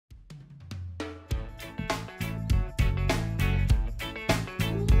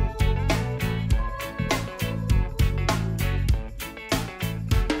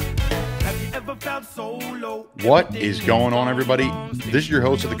What is going on, everybody? This is your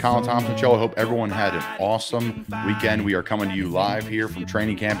host of the Colin Thompson Show. I hope everyone had an awesome weekend. We are coming to you live here from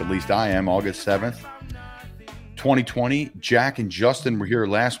training camp, at least I am, August 7th, 2020. Jack and Justin were here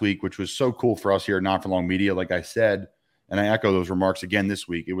last week, which was so cool for us here at Not For Long Media, like I said, and I echo those remarks again this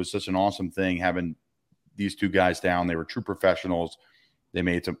week. It was such an awesome thing having these two guys down. They were true professionals. They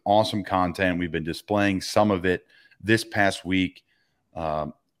made some awesome content. We've been displaying some of it this past week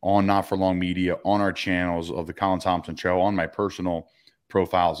on Not For Long Media, on our channels of the Colin Thompson Show, on my personal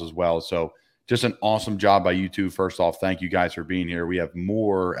profiles as well. So just an awesome job by you two. First off, thank you guys for being here. We have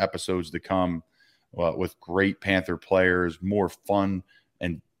more episodes to come with great Panther players, more fun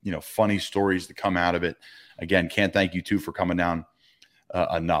and funny stories to come out of it. Again, can't thank you two for coming down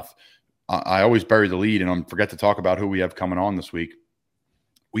enough. I always bury the lead and I forget to talk about who we have coming on this week.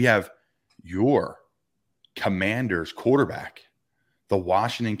 We have your Commanders quarterback, the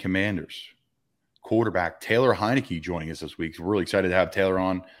Washington Commanders quarterback, Taylor Heinicke, joining us this week. We're really excited to have Taylor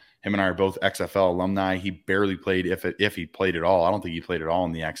on. Him and I are both XFL alumni. He barely played, if he played at all. I don't think he played at all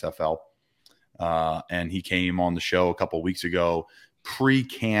in the XFL. And he came on the show a couple of weeks ago,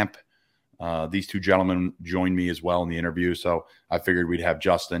 pre-camp. These two gentlemen joined me as well in the interview. So I figured we'd have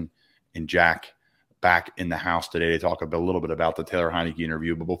Justin and Jack back in the house today to talk a little bit about the Taylor Heinicke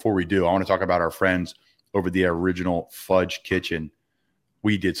interview. But before we do, I want to talk about our friends over the Original Fudge Kitchen.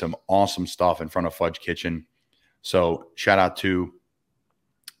 We did some awesome stuff in front of Fudge Kitchen. So shout out to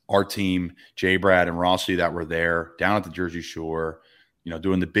our team, Jay, Brad, and Rossi that were there down at the Jersey Shore,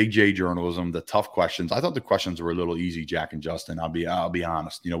 doing the Big J journalism, the tough questions. I thought the questions were a little easy, Jack and Justin. I'll be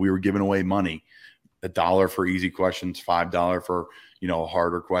honest. We were giving away money, $1 for easy questions, $5 for, a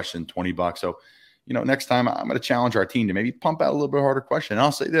harder question, $20. So, next time I'm going to challenge our team to maybe pump out a little bit harder question. And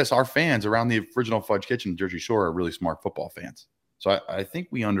I'll say this, our fans around the Original Fudge Kitchen, Jersey Shore, are really smart football fans. So I think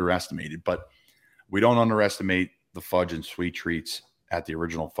we underestimated, but we don't underestimate the fudge and sweet treats at the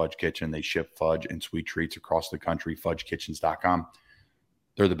Original Fudge Kitchen. They ship fudge and sweet treats across the country, fudgekitchens.com.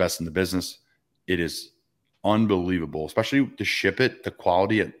 They're the best in the business. It is unbelievable, especially to ship it, the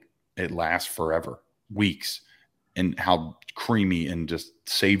quality, it lasts forever, weeks, and how creamy and just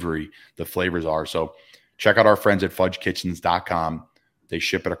savory the flavors are. So check out our friends at fudgekitchens.com. They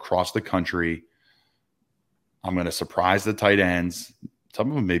ship it across the country. I'm going to surprise the tight ends. Some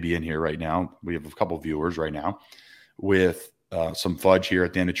of them may be in here right now. We have a couple of viewers right now with some fudge here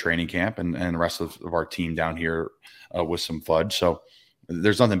at the end of training camp and the rest of our team down here with some fudge. So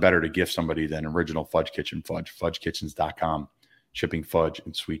there's nothing better to gift somebody than Original Fudge Kitchen fudge, fudgekitchens.com, shipping fudge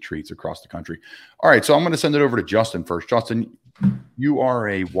and sweet treats across the country. All right, so I'm going to send it over to Justin first. Justin, you are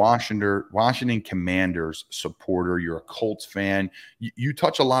a Washington Commanders supporter. You're a Colts fan. You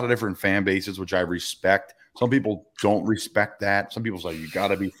touch a lot of different fan bases, which I respect. Some people don't respect that. Some people say you got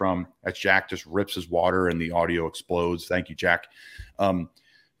to be from. As Jack just rips his water and the audio explodes. Thank you, Jack.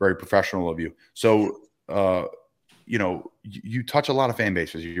 Very professional of you. So, you touch a lot of fan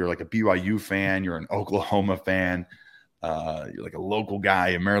bases. You're like a BYU fan. You're an Oklahoma fan. You're like a local guy,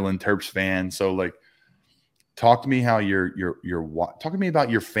 a Maryland Terps fan. So, talk to me how talk to me about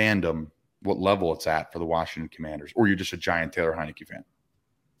your fandom, what level it's at for the Washington Commanders, or you're just a giant Taylor Heinicke fan.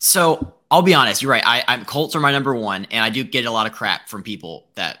 So I'll be honest, you're right. I'm Colts are my number one, and I do get a lot of crap from people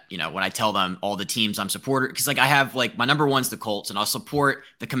that, when I tell them all the teams I'm supporter, because I have my number one's the Colts, and I'll support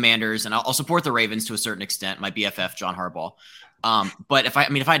the Commanders, and I'll support the Ravens to a certain extent. My BFF, John Harbaugh. But if I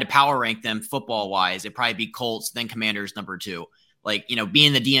had to power rank them football wise, it'd probably be Colts, then Commanders number two. Being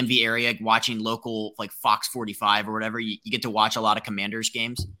in the DMV area, watching local Fox 45 or whatever, you get to watch a lot of Commanders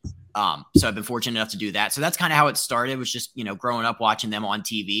games. So I've been fortunate enough to do that. So that's kind of how it started, was just, growing up watching them on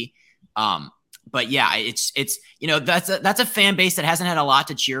TV. But yeah, it's that's a fan base that hasn't had a lot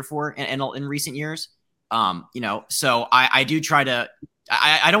to cheer for in recent years. So I do try to,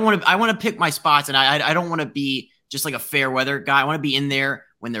 I want to pick my spots, and I don't want to be just like a fair weather guy. I want to be in there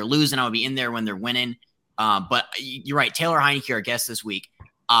when they're losing. I want to be in there when they're winning. But you're right. Taylor Heinicke, our guest this week.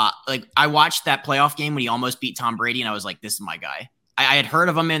 I watched that playoff game when he almost beat Tom Brady, and I was like, this is my guy. I had heard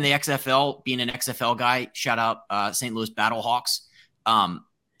of him in the XFL, being an XFL guy. Shout out St. Louis Battlehawks.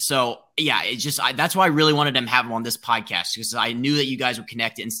 So yeah, it's just that's why I really wanted to have him on this podcast, because I knew that you guys would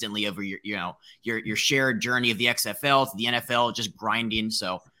connect instantly over your shared journey of the XFL to the NFL, just grinding.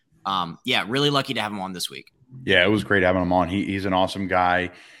 So yeah, really lucky to have him on this week. Yeah, it was great having him on. He's an awesome guy.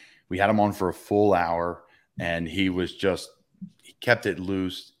 We had him on for a full hour, and he kept it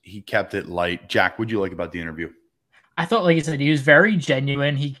loose. He kept it light. Jack, what'd you like about the interview? I thought, like you said, he was very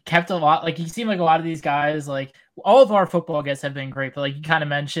genuine. He kept a lot, he seemed like a lot of these guys, all of our football guests have been great, but you kind of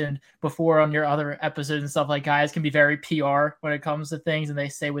mentioned before on your other episodes and stuff, guys can be very PR when it comes to things and they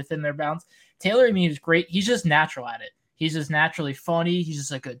stay within their bounds. Taylor, I mean, he's great. He's just natural at it. He's just naturally funny. He's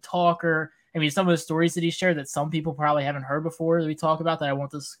just a good talker. I mean, some of the stories that he shared that some people probably haven't heard before that we talk about that I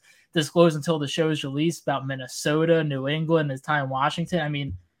won't disclose until the show is released about Minnesota, New England, his time in Washington. I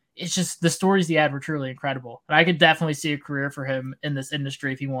mean, it's just the stories he had were truly incredible. And I could definitely see a career for him in this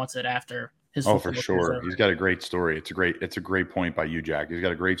industry if he wants it after his. Oh, for sure. He's got a great story. It's a great point by you, Jack. He's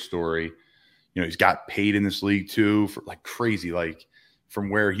got a great story. You know, he's got paid in this league too for like crazy, like from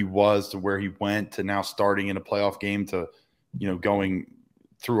where he was to where he went to now starting in a playoff game to, you know, going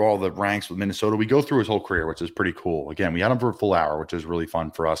through all the ranks with Minnesota. We go through his whole career, which is pretty cool. Again, we had him for a full hour, which is really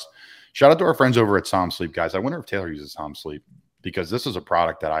fun for us. Shout out to our friends over at Som Sleep, guys. I wonder if Taylor uses Som Sleep because this is a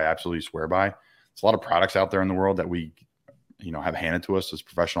product that I absolutely swear by. There's a lot of products out there in the world that we, you know, have handed to us as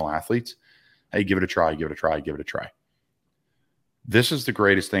professional athletes. Hey, give it a try, give it a try, give it a try. This is the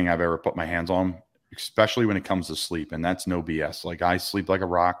greatest thing I've ever put my hands on, especially when it comes to sleep. And that's no BS. Like, I sleep like a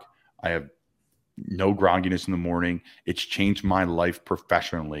rock. I have no grogginess in the morning. It's changed my life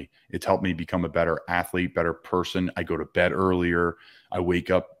professionally. It's helped me become a better athlete, better person. I go to bed earlier. I wake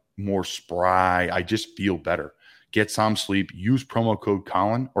up more spry. I just feel better. Get Som Sleep. Use promo code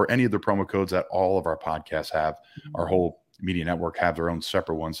Colin or any of the promo codes that all of our podcasts have. Our whole media network have their own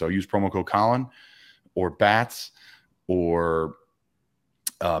separate ones. So use promo code Colin or BATS or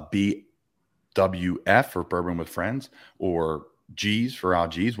BWF or Bourbon with Friends or G's for our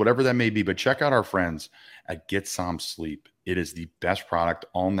G's, whatever that may be. But check out our friends at Get Som Sleep. It is the best product,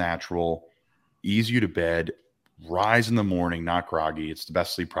 all natural, ease you to bed, rise in the morning, not groggy. It's the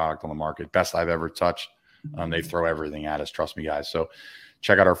best sleep product on the market. Best I've ever touched. They throw everything at us. Trust me, guys. So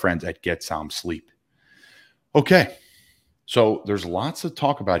check out our friends at Get Som Sleep. Okay. So there's lots to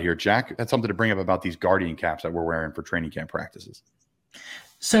talk about here. Jack, that's something to bring up about these Guardian caps that we're wearing for training camp practices.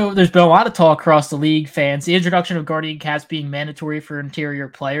 So there's been a lot of talk across the league, fans. The introduction of Guardian caps being mandatory for interior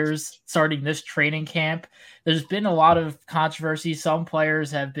players starting this training camp. There's been a lot of controversy. Some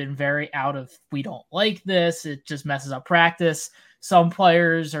players have been very out of, we don't like this. It just messes up practice. Some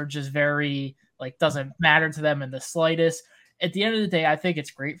players are just very, like, doesn't matter to them in the slightest. At the end of the day, I think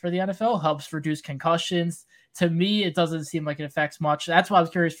it's great for the NFL. Helps reduce concussions. To me, it doesn't seem like it affects much. That's why I was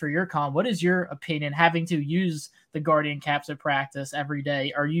curious for your Colin. What is your opinion having to use the Guardian caps at practice every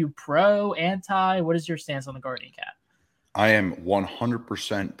day? Are you pro, anti? What is your stance on the Guardian cap? I am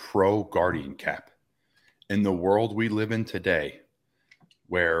 100% pro Guardian cap. In the world we live in today,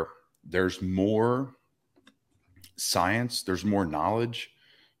 where there's more science, there's more knowledge,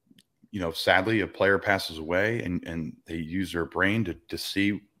 you know, sadly, a player passes away and they use their brain to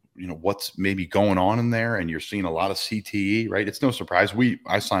see, you know, what's maybe going on in there, and you're seeing a lot of CTE, right? It's no surprise.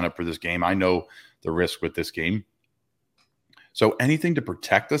 I signed up for this game. I know the risk with this game. So anything to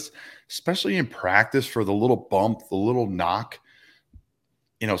protect us, especially in practice for the little bump, the little knock,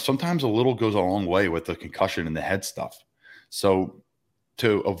 you know, sometimes a little goes a long way with the concussion and the head stuff. So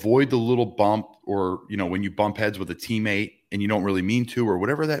to avoid the little bump, or, you know, when you bump heads with a teammate and you don't really mean to, or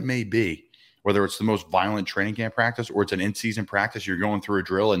whatever that may be, whether it's the most violent training camp practice or it's an in-season practice, you're going through a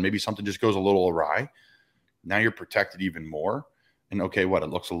drill and maybe something just goes a little awry. Now you're protected even more. And okay, it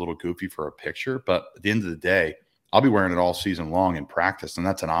looks a little goofy for a picture, but at the end of the day, I'll be wearing it all season long in practice, and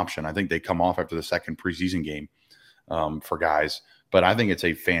that's an option. I think they come off after the second preseason game for guys. But I think it's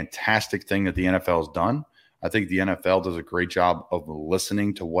a fantastic thing that the NFL has done. I think the NFL does a great job of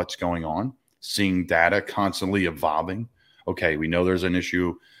listening to what's going on, seeing data constantly evolving. Okay, we know there's an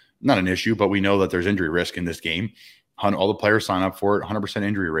issue. Not an issue, but we know that there's injury risk in this game. All the players sign up for it, 100%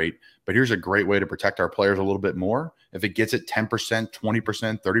 injury rate. But here's a great way to protect our players a little bit more. If it gets it 10%,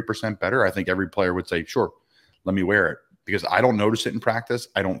 20%, 30% better, I think every player would say, sure, let me wear it, because I don't notice it in practice.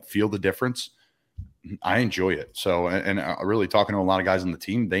 I don't feel the difference. I enjoy it. So, and really talking to a lot of guys on the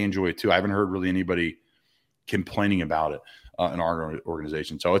team, they enjoy it too. I haven't heard really anybody complaining about it in our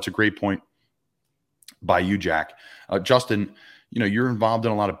organization. So it's a great point by you, Jack. Justin, you know, you're involved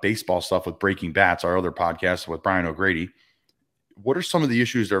in a lot of baseball stuff with Breaking Bats, our other podcast with Brian O'Grady. What are some of the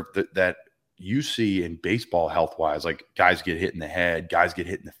issues that you see in baseball health-wise? Like, guys get hit in the head, guys get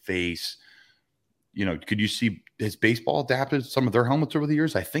hit in the face. You know, could you see, has baseball adapted some of their helmets over the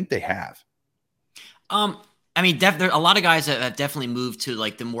years? I think they have. I mean, there are a lot of guys that have definitely moved to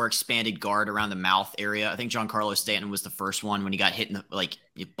like the more expanded guard around the mouth area. I think Giancarlo Stanton was the first one when he got hit in the, like,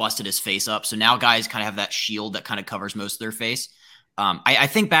 it busted his face up. So now guys kind of have that shield that kind of covers most of their face. I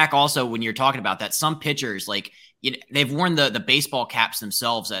think back also when you're talking about that, some pitchers, like, you know, they've worn the baseball caps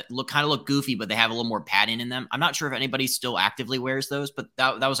themselves that kind of look goofy, but they have a little more padding in them. I'm not sure if anybody still actively wears those, but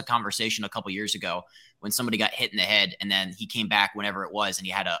that was a conversation a couple years ago when somebody got hit in the head, and then he came back whenever it was, and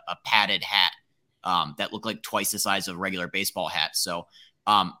he had a padded hat that looked like twice the size of a regular baseball hat. So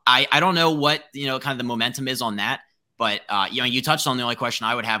I don't know what, kind of the momentum is on that, but, you touched on the only question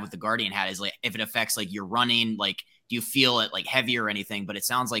I would have with the Guardian hat is like, if it affects like your running, like, do you feel it like heavier or anything? But it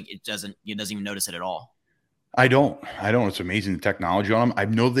sounds like it doesn't even notice it at all. I don't. It's amazing the technology on them. I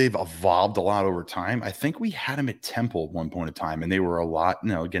know they've evolved a lot over time. I think we had them at Temple at one point in time, and they were a lot.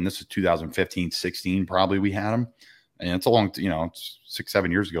 Again, this is 2015, 16, probably we had them. And it's a long, it's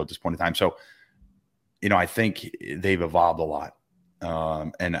 6-7 years ago at this point in time. So, I think they've evolved a lot.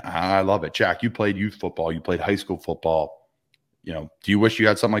 And I love it. Jack, you played youth football. You played high school football. Do you wish you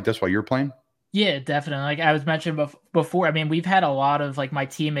had something like this while you're playing? Yeah, definitely. Like I was mentioning before, I mean, we've had a lot of like my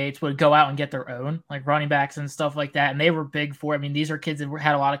teammates would go out and get their own like running backs and stuff like that. And they were big for it. I mean, these are kids that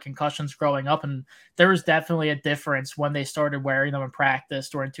had a lot of concussions growing up. And there was definitely a difference when they started wearing them in practice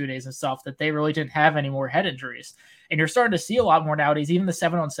during 2 days and stuff that they really didn't have any more head injuries. And you're starting to see a lot more nowadays, even the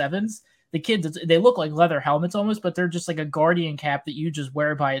 7-on-7s. The kids, they look like leather helmets almost, but they're just like a Guardian cap that you just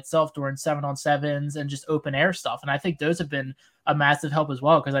wear by itself during 7-on-7s and just open air stuff. And I think those have been a massive help as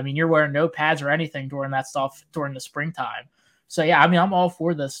well. Cause I mean, you're wearing no pads or anything during that stuff during the springtime. So yeah, I mean, I'm all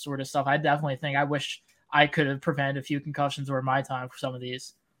for this sort of stuff. I definitely think I wish I could have prevented a few concussions during my time for some of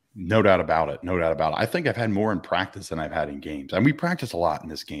these. No doubt about it. I think I've had more in practice than I've had in games. And we practice a lot in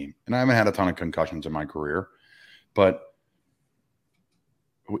this game. And I haven't had a ton of concussions in my career, but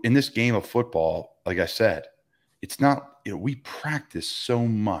in this game of football, like I said, it's not, we practice so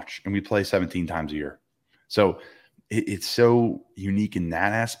much and we play 17 times a year. So it's so unique in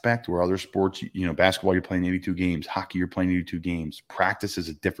that aspect where other sports, basketball, you're playing 82 games, hockey, you're playing 82 games. Practice is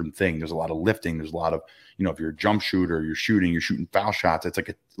a different thing. There's a lot of lifting. There's a lot of, if you're a jump shooter, you're shooting foul shots. It's like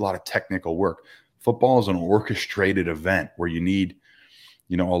a lot of technical work. Football is an orchestrated event where you need,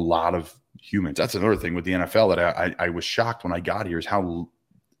 a lot of humans. That's another thing with the NFL that I was shocked when I got here is how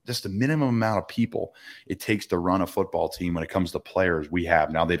just the minimum amount of people it takes to run a football team when it comes to players we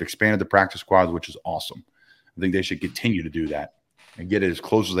have. Now they've expanded the practice squads, which is awesome. I think they should continue to do that and get it as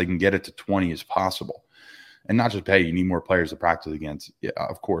close as they can get it to 20 as possible. And not just, hey, you need more players to practice against. Yeah,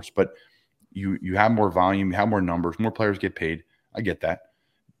 of course. But you have more volume, you have more numbers, more players get paid. I get that.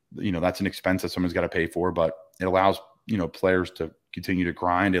 That's an expense that someone's got to pay for, but it allows, players to continue to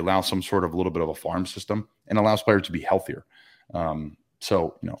grind. It allows some sort of a little bit of a farm system and allows players to be healthier.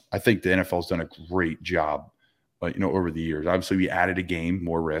 So, I think the NFL's done a great job, over the years. Obviously, we added a game,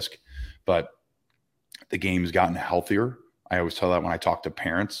 more risk, but the game's gotten healthier. I always tell that when I talk to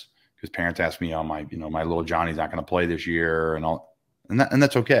parents, because parents ask me, my little Johnny's not going to play this year and all, and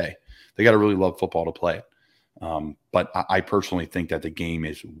that's okay. They got to really love football to play it. But I personally think that the game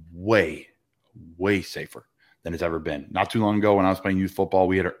is way, way safer than it's ever been. Not too long ago when I was playing youth football,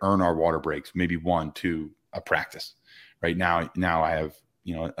 we had to earn our water breaks, maybe 1, 2 a practice. Right now I have,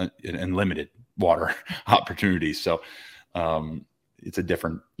 unlimited water opportunities. So it's a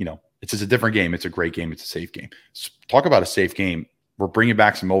different, it's just a different game. It's a great game. It's a safe game. Talk about a safe game. We're bringing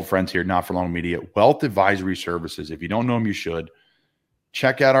back some old friends here, Not For Long Media. Wealth Advisory Services. If you don't know them, you should.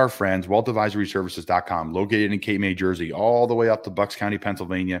 Check out our friends, wealthadvisoryservices.com, located in Cape May, Jersey, all the way up to Bucks County,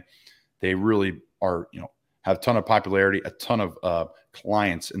 Pennsylvania. They really are, have a ton of popularity, a ton of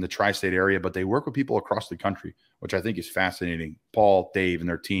clients in the tri-state area, but they work with people across the country, which I think is fascinating. Paul, Dave, and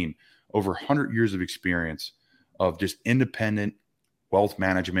their team, over 100 years of experience of just independent wealth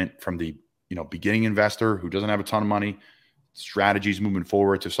management from the, beginning investor who doesn't have a ton of money, strategies moving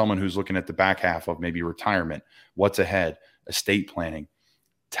forward, to someone who's looking at the back half of maybe retirement, what's ahead, estate planning,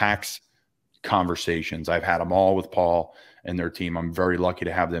 tax conversations. I've had them all with Paul and their team. I'm very lucky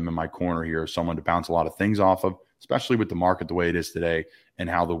to have them in my corner here, someone to bounce a lot of things off of, especially with the market the way it is today and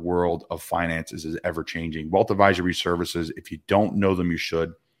how the world of finances is ever changing. Wealth Advisory Services, if you don't know them, you should.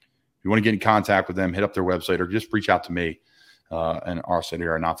 If you want to get in contact with them, hit up their website or just reach out to me and our site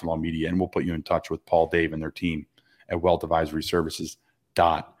here at Not For Long Media, and we'll put you in touch with Paul, Dave, and their team at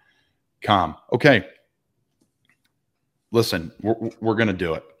wealthadvisoryservices.com. Okay. Listen, we're going to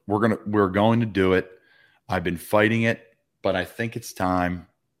do it. We're going to do it. I've been fighting it, but I think it's time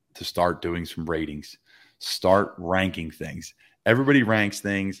to start doing some ratings, start ranking things. Everybody ranks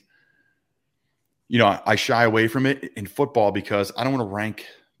things. I shy away from it in football because I don't want to rank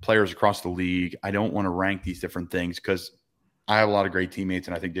players across the league. I don't want to rank these different things because I have a lot of great teammates,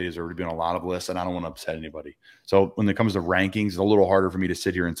 and I think they deserve to be on a lot of lists, and I don't want to upset anybody. So when it comes to rankings, it's a little harder for me to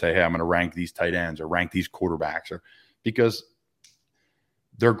sit here and say, hey, I'm going to rank these tight ends or rank these quarterbacks, or because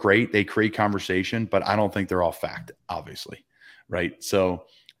they're great. They create conversation, but I don't think they're all fact, obviously. Right. So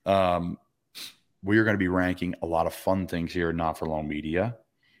we are going to be ranking a lot of fun things here at Not For Long Media,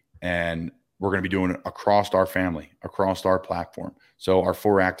 and we're going to be doing it across our family, across our platform. So our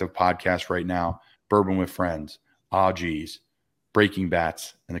 4 active podcasts right now, Bourbon with Friends, Odgies, Breaking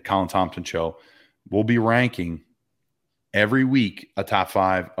Bats and the Colin Thompson Show, we'll be ranking every week a top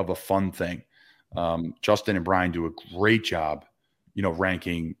 5 of a fun thing. Justin and Brian do a great job,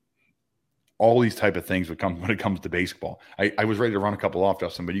 ranking all these type of things when it comes to baseball. I was ready to run a couple off,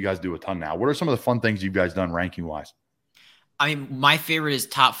 Justin, but you guys do a ton now. What are some of the fun things you guys done ranking wise? I mean, my favorite is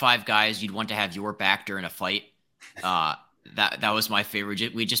top 5 guys you'd want to have your back during a fight. That was my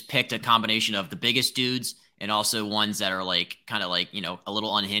favorite. We just picked a combination of the biggest dudes and also ones that are kind of a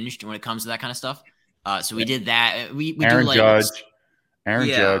little unhinged when it comes to that kind of stuff. So we did that. We Aaron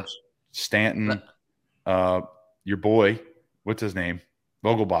do Judge, Stanton, your boy, what's his name?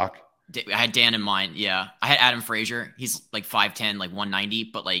 Vogelbach. I had Dan in mind. Yeah. I had Adam Frazier. He's 5'10", 190,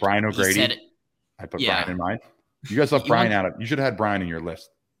 but Brian O'Grady. I put Brian in mind. You guys left Brian out of. You should have had Brian in your list.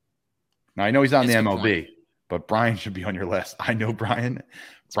 Now I know he's on the MLB, but Brian should be on your list. I know Brian.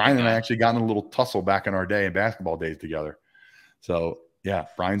 Brian and I actually got in a little tussle back in our day in basketball days together. So yeah,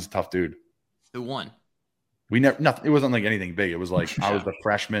 Brian's a tough dude. Who won? We never. Nothing. It wasn't anything big. It was I was the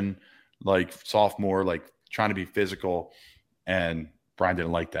freshman, sophomore, trying to be physical, and Brian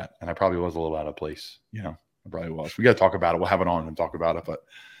didn't like that, and I probably was a little out of place. I probably was. We got to talk about it. We'll have it on and talk about it, but.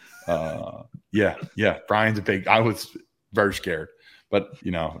 Yeah. Brian's I was very scared, but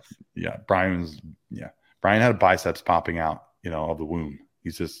Brian had biceps popping out, of the womb.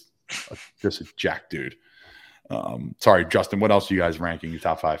 He's just a jack dude. Sorry, Justin, what else are you guys ranking your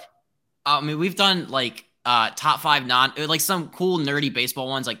top 5? I mean, we've done top 5 some cool nerdy baseball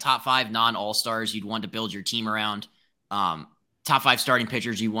ones, top 5 non-all-stars you'd want to build your team around. Top 5 starting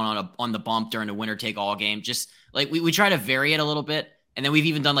pitchers you want on the bump during the winner take all game. Just we try to vary it a little bit. And then we've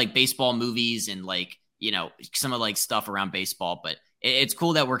even done baseball movies and some of stuff around baseball, but it's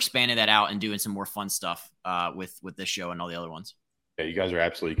cool that we're expanding that out and doing some more fun stuff with this show and all the other ones. Yeah, you guys are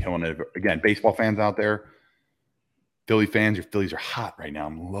absolutely killing it. Again, baseball fans out there, Philly fans, your Phillies are hot right now.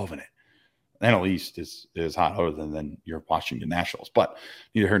 I'm loving it. The NL East is hot other than your Washington Nationals, but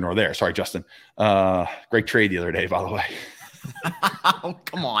neither here nor there. Sorry, Justin. Great trade the other day, by the way. Oh,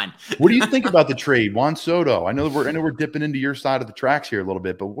 come on. What do you think about the trade? Juan Soto. I know we're dipping into your side of the tracks here a little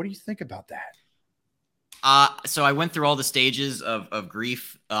bit, but what do you think about that? So I went through all the stages of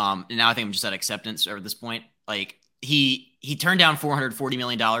grief. And now I think I'm just at acceptance at this point. He turned down $440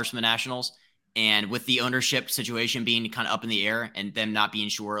 million from the Nationals, and with the ownership situation being kind of up in the air and them not being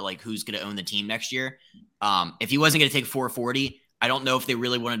sure who's going to own the team next year. If he wasn't going to take 440, I don't know if they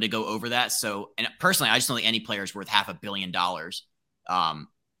really wanted to go over that. So, and personally, I just don't think any player is worth $500 million.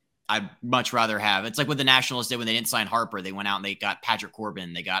 I'd much rather have, it's like what the Nationals did when they didn't sign Harper. They went out and they got Patrick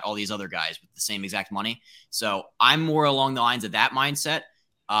Corbin. They got all these other guys with the same exact money. So I'm more along the lines of that mindset.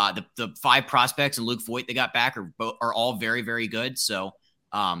 The 5 prospects and Luke Voit they got back are all very, very good. So,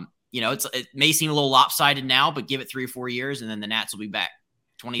 it may seem a little lopsided now, but give it 3 or 4 years and then the Nats will be back.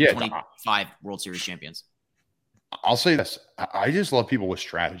 2025 World Series champions. I'll say this. I just love people with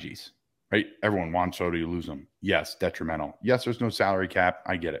strategies, right? Everyone wants Soto, you lose them. Yes, detrimental. Yes, there's no salary cap.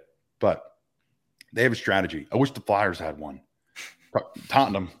 I get it. But they have a strategy. I wish the Flyers had one.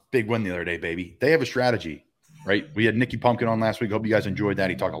 Tottenham, big win the other day, baby. They have a strategy, right? We had Nicky Pumpkin on last week. Hope you guys enjoyed that.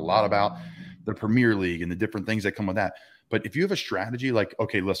 He talked a lot about the Premier League and the different things that come with that. But if you have a strategy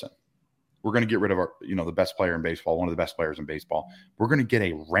okay, listen, we're going to get rid of our, the best player in baseball, one of the best players in baseball. We're going to get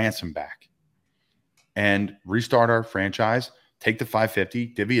a ransom back and restart our franchise, take the 550,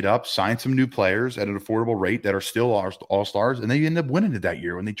 divvy it up, sign some new players at an affordable rate that are still all-stars, and they end up winning it that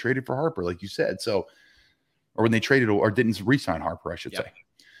year when they traded for Harper, like you said. So, or when they traded or didn't re-sign Harper, I should say.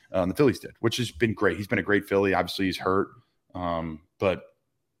 The Phillies did, which has been great. He's been a great Philly. Obviously, he's hurt. But,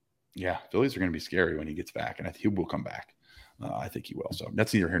 yeah, Phillies are going to be scary when he gets back, and I think he will come back. I think he will. So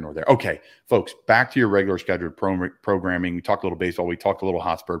that's neither here nor there. Okay, folks, back to your regular scheduled programming. We talked a little baseball. We talked a little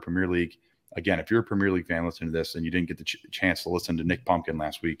Hotspur Premier League. Again, if you're a Premier League fan listening to this and you didn't get the chance to listen to Nick Pumpkin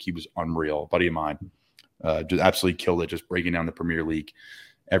last week, he was unreal. A buddy of mine just absolutely killed it, just breaking down the Premier League.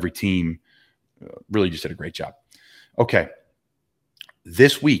 Every team really just did a great job. Okay,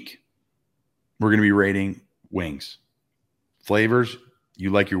 this week we're going to be rating wings. Flavors, you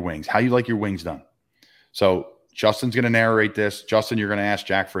like your wings. How you like your wings done. So Justin's going to narrate this. Justin, you're going to ask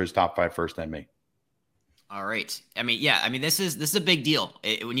Jack for his top 5 first, then me. All right. This is a big deal.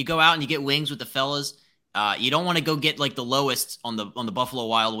 When you go out and you get wings with the fellas, you don't want to go get the lowest on the Buffalo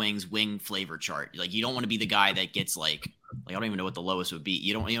Wild Wings wing flavor chart. You don't want to be the guy that gets I don't even know what the lowest would be.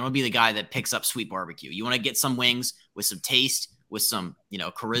 You don't want to be the guy that picks up sweet barbecue. You want to get some wings with some taste, with some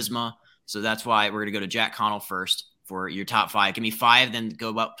charisma. So that's why we're gonna go to Jack Connell first for your top 5. Give me 5, then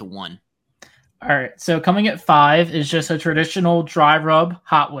go up to 1. All right. So coming at 5 is just a traditional dry rub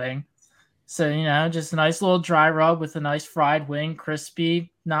hot wing. So, just a nice little dry rub with a nice fried wing,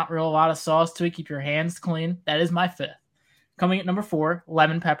 crispy, not real a lot of sauce to it. Keep your hands clean. That is my 5th. Coming at number 4,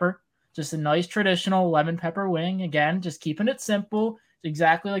 lemon pepper. Just a nice traditional lemon pepper wing. Again, just keeping it simple,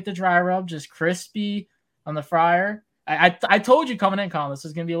 exactly like the dry rub, just crispy on the fryer. I told you coming in, Colin, this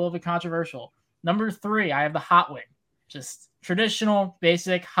is going to be a little bit controversial. Number 3, I have the hot wing. Just traditional,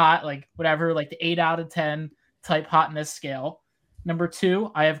 basic, hot, like whatever, like the 8 out of 10 type hotness scale. Number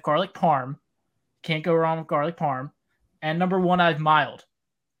 2, I have garlic parm. Can't go wrong with garlic parm. And number 1, I have mild.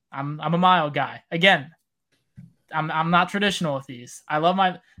 I'm a mild guy. Again, I'm not traditional with these. I love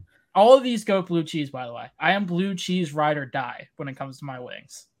all of these go blue cheese, by the way. I am blue cheese ride or die when it comes to my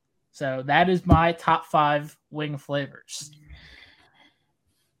wings. So that is my top 5 wing flavors.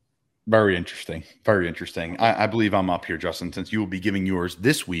 Very interesting. Very interesting. I believe I'm up here, Justin, since you will be giving yours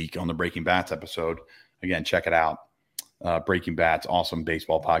this week on the Breaking Bats episode. Again, check it out. Breaking Bats, awesome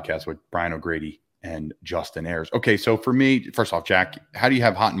baseball podcast with Brian O'Grady and Justin Ayers. Okay, so for me, first off, Jack, how do you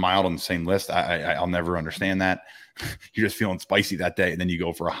have hot and mild on the same list? I'll never understand that. You're just feeling spicy that day, and then you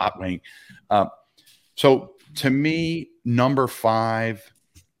go for a hot wing. So to me, number 5,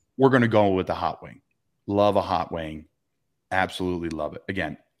 we're going to go with the hot wing. Love a hot wing. Absolutely love it.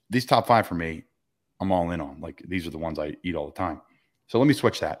 Again, these top 5 for me, I'm all in on. Like, these are the ones I eat all the time. So let me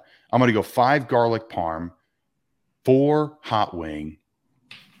switch that. I'm going to go 5 garlic parm, 4 hot wing,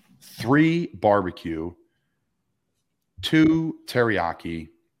 3 barbecue, 2 teriyaki,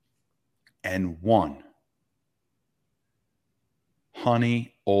 and 1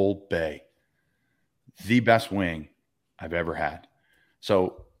 honey Old Bay. The best wing I've ever had.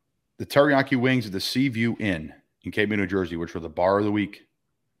 So the teriyaki wings at the Seaview Inn in Cape May, New Jersey, which were the bar of the week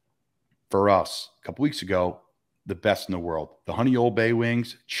for us a couple weeks ago, the best in the world. The honey Old Bay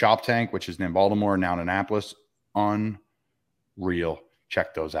wings, Chop Tank, which is in Baltimore, now in Annapolis, unreal.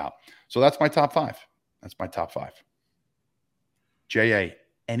 Check those out. So that's my top 5. That's my top 5. J.A.,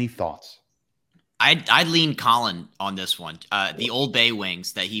 any thoughts? I'd lean Colin on this one. The Old Bay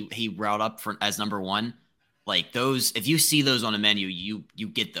wings that he brought up as number 1, like those. If you see those on a menu, you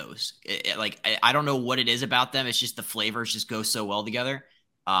get those. I don't know what it is about them. It's just the flavors just go so well together.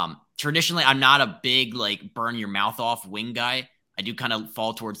 Traditionally, I'm not a big like burn your mouth off wing guy. I do kind of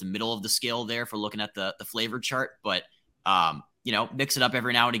fall towards the middle of the scale there for looking at the flavor chart, but mix it up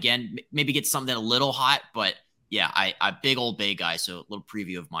every now and again. Maybe get something a little hot, but yeah, I big Old Bay guy. So a little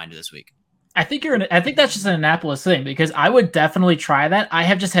preview of mine this week. I think that's just an Annapolis thing, because I would definitely try that. I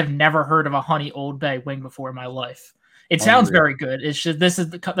have never heard of a honey Old Bay wing before in my life. It sounds very good. It's just, this is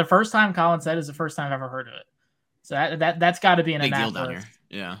the first time Colin said is the first time I've ever heard of it. So that's got to be an big Annapolis deal down here.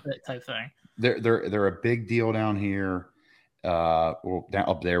 Yeah, type thing. They're a big deal down here. Well, down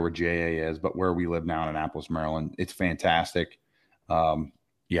up there where JA is, but where we live now in Annapolis, Maryland, it's fantastic.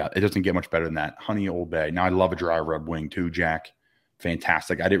 Yeah, it doesn't get much better than that. Honey Old Bay. Now I love a dry rub wing too, Jack.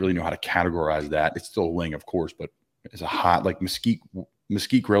 Fantastic. I didn't really know how to categorize that. It's still a wing, of course, but it's a hot, like Mesquite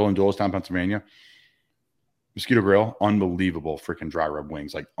Grill in Doylestown, Pennsylvania. Mosquito Grill, unbelievable freaking dry rub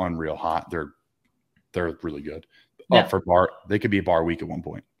wings, like unreal hot. They're really good. Yeah. Up for bar, they could be a bar week at one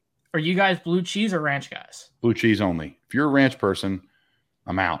point. Are you guys blue cheese or ranch guys? Blue cheese only. If you're a ranch person,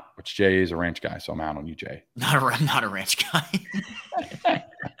 I'm out. Which Jay is a ranch guy, so I'm out on you, Jay. I'm not a ranch guy.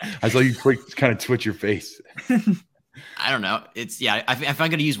 I saw you kind of twitch your face. I don't know. If I'm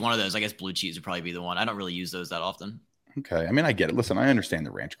going to use one of those, I guess blue cheese would probably be the one. I don't really use those that often. Okay. I mean, I get it. Listen, I understand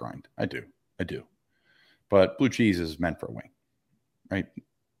the ranch grind. I do. But blue cheese is meant for a wing, right?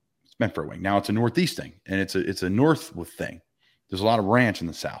 It's meant for a wing. Now it's a Northeast thing, and it's a North thing. There's a lot of ranch in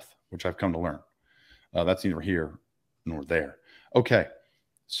the South, which I've come to learn. That's neither here nor there. Okay.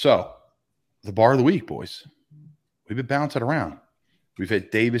 So the bar of the week, boys. We've been bouncing around. We've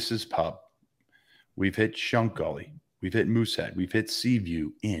hit Davis's Pub. We've hit Shunk Gully. We've hit Moosehead. We've hit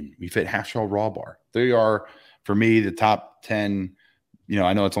Seaview Inn. We've hit Half Shell Raw Bar. They are, for me, the top 10.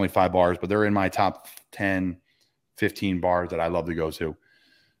 I know it's only 5 bars, but they're in my top 10, 15 bars that I love to go to.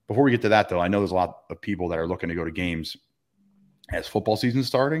 Before we get to that, though, I know there's a lot of people that are looking to go to games as football season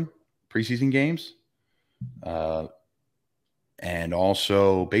starting, preseason games, and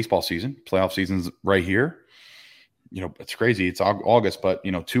also baseball season. Playoff season's right here. It's crazy. It's August, but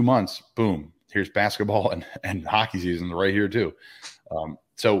 2 months, boom. Here's basketball and hockey season right here too.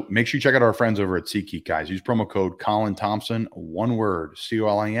 So make sure you check out our friends over at SeatGeek, guys. Use promo code Colin Thompson, one word,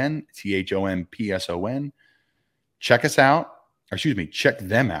 COLINTHOMPSON. Check us out. Check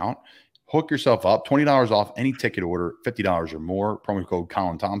them out. Hook yourself up. $20 off any ticket order, $50 or more. Promo code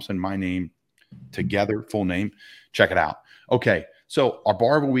Colin Thompson, my name together, full name. Check it out. Okay, so our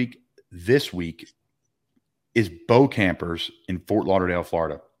bar of the week this week is Bo Campers in Fort Lauderdale,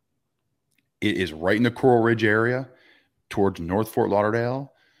 Florida. It is right in the Coral Ridge area towards North Fort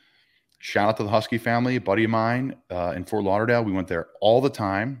Lauderdale. Shout out to the Husky family, a buddy of mine in Fort Lauderdale. We went there all the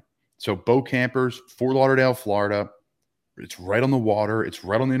time. So Boat Campers, Fort Lauderdale, Florida. It's right on the water. It's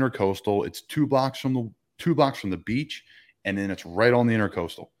right on the Intercoastal. It's 2 blocks from the beach, and then it's right on the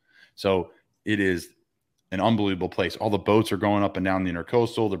Intercoastal. So it is an unbelievable place. All the boats are going up and down the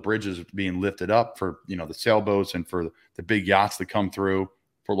Intercoastal. The bridge is being lifted up for the sailboats and for the big yachts that come through.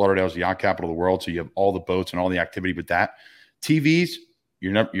 Fort Lauderdale is the yacht capital of the world, so you have all the boats and all the activity with that. TVs,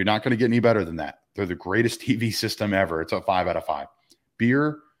 you're not going to get any better than that. They're the greatest TV system ever. It's a 5 out of 5.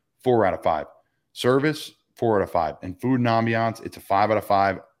 Beer, 4 out of 5. Service, 4 out of 5. And food and ambiance, it's a 5 out of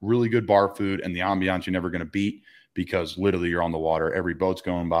 5. Really good bar food, and the ambiance you're never going to beat because literally you're on the water. Every boat's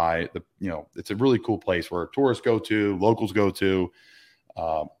going by. It's a really cool place where tourists go to, locals go to.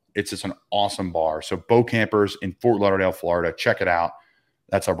 It's just an awesome bar. So Boat Campers in Fort Lauderdale, Florida. Check it out.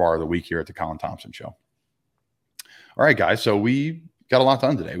 That's our bar of the week here at the Colin Thompson Show. All right, guys. So we got a lot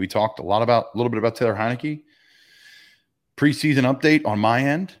done today. We talked a little bit about Taylor Heinicke. Preseason update on my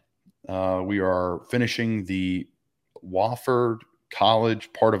end. We are finishing the Wofford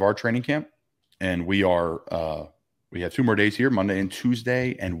College part of our training camp, and we have 2 more days here, Monday and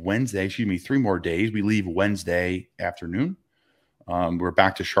Tuesday and Wednesday. 3 more days. We leave Wednesday afternoon. We're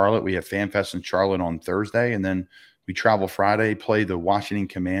back to Charlotte. We have FanFest in Charlotte on Thursday, and then we travel Friday, play the Washington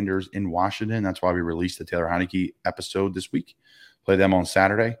Commanders in Washington. That's why we released the Taylor Heinicke episode this week. Play them on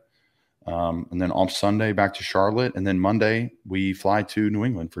Saturday. And then on Sunday, back to Charlotte. And then Monday, we fly to New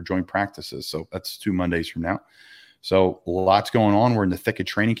England for joint practices. So that's 2 Mondays from now. So lots going on. We're in the thick of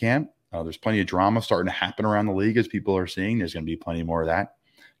training camp. There's plenty of drama starting to happen around the league as people are seeing. There's going to be plenty more of that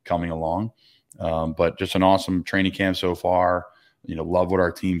coming along. But just an awesome training camp so far. Love what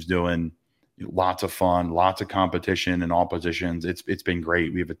our team's doing. Lots of fun, lots of competition in all positions. It's been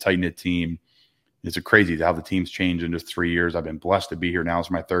great. We have a tight-knit team. It's crazy how the team's changed in just 3 years. I've been blessed to be here now.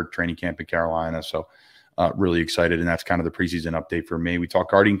 It's my 3rd training camp in Carolina. So really excited. And that's kind of the preseason update for me. We talked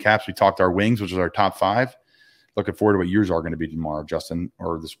Guardian Caps. We talked our wings, which is our top 5. Looking forward to what yours are going to be tomorrow, Justin,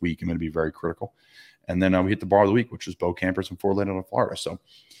 or this week. I'm going to be very critical. And then we hit the bar of the week, which is Boat Campers in Fort Lauderdale, Florida. So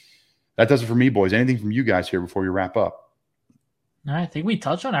that does it for me, boys. Anything from you guys here before we wrap up? I think we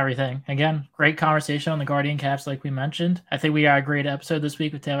touched on everything. Again, great conversation on the Guardian Caps, like we mentioned. I think we got a great episode this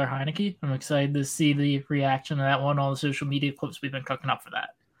week with Taylor Heinicke. I'm excited to see the reaction to that one, all the social media clips we've been cooking up for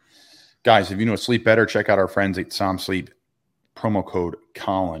that. Guys, if you know sleep better, check out our friends at Som Sleep. Promo code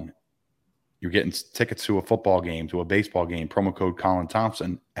Colin. You're getting tickets to a football game, to a baseball game. Promo code Colin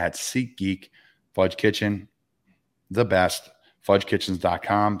Thompson at SeatGeek. Fudge Kitchen, the best.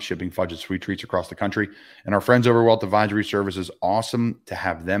 FudgeKitchens.com, shipping fudge and sweet treats across the country. And our friends over at Wealth Advisory Services, awesome to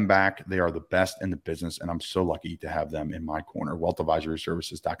have them back. They are the best in the business, and I'm so lucky to have them in my corner.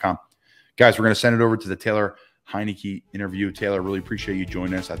 WealthAdvisoryServices.com. Guys, we're going to send it over to the Taylor Heinicke interview. Taylor, really appreciate you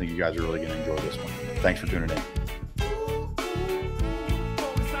joining us. I think you guys are really going to enjoy this one. Thanks for tuning in.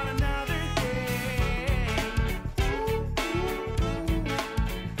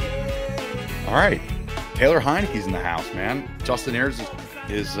 All right. Taylor Heinicke's in the house, man. Justin Ayers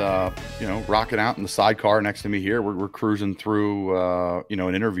is rocking out in the sidecar next to me here. We're cruising through,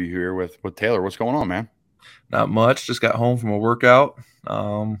 an interview here with Taylor. What's going on, man? Not much. Just got home from a workout.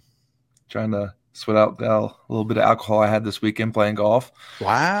 Trying to sweat out a little bit of alcohol I had this weekend playing golf.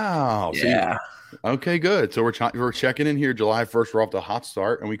 Wow. Yeah. Okay, good. So we're checking in here July 1st. We're off to a hot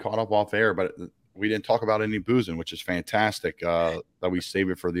start, and we caught up off air, but we didn't talk about any boozing, which is fantastic that we save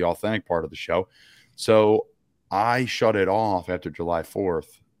it for the authentic part of the show. So I shut it off after July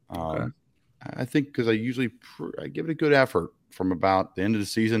 4th. Okay. I think because I give it a good effort from about the end of the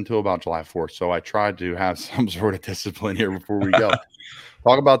season to about July 4th. So I tried to have some sort of discipline here before we go.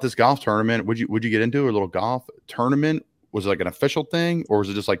 Talk about this golf tournament. Would you get into a little golf tournament? Was it like an official thing, or was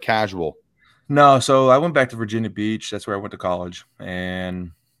it just like casual? No. So I went back to Virginia Beach. That's where I went to college,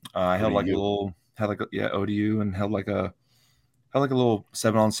 and I held like ODU, and held like a little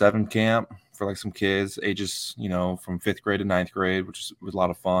 7-on-7 camp for like some kids ages, from 5th grade to 9th grade, which was a lot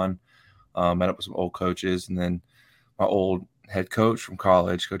of fun. Met up with some old coaches, and then my old head coach from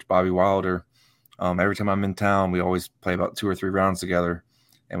college, Coach Bobby Wilder. Every time I'm in town, we always play about 2 or 3 rounds together,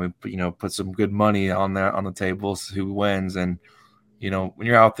 and we put some good money on the tables, who wins. And when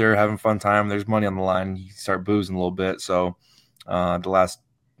you're out there having a fun time, there's money on the line. You start boozing a little bit. So the last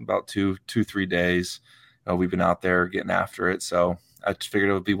about 2-3 days, we've been out there getting after it. So I just figured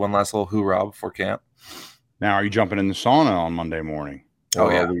it would be one last little hoorah before camp. Now, are you jumping in the sauna on Monday morning? Oh,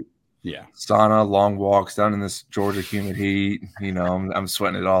 yeah. Yeah. Sauna, long walks down in this Georgia humid heat. I'm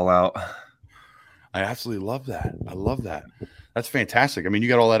sweating it all out. I absolutely love that. I love that. That's fantastic. I mean, you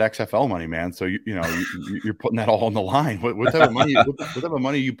got all that XFL money, man. So you're putting that all on the line. What type of money? What type of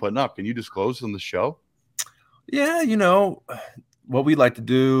money are you putting up? Can you disclose on the show? Yeah, what we like to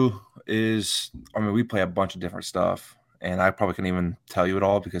do is, we play a bunch of different stuff, and I probably couldn't even tell you it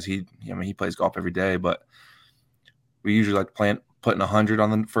all because he plays golf every day. But we usually like putting 100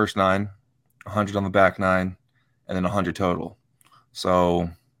 on the first 9, 100 on the back 9, and then 100 total. So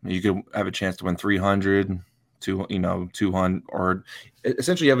you could have a chance to win 300, 200, or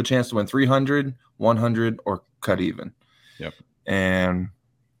essentially you have a chance to win 300, 100, or cut even. Yep. And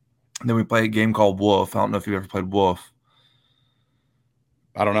then we play a game called Wolf. I don't know if you've ever played Wolf.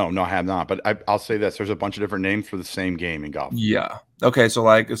 I don't know. No, I have not. But I'll say this. There's a bunch of different names for the same game in golf. Yeah. Okay. So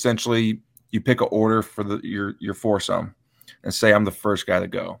essentially you pick an order for your foursome and say I'm the first guy to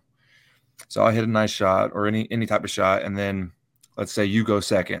go. So I hit a nice shot or any type of shot. And then let's say you go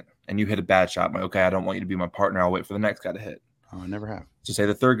second and you hit a bad shot. I'm like, okay, I don't want you to be my partner. I'll wait for the next guy to hit. Oh, I never have. So say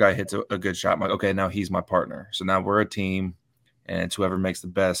the third guy hits a good shot. I'm like, okay, now he's my partner. So now we're a team, and it's whoever makes the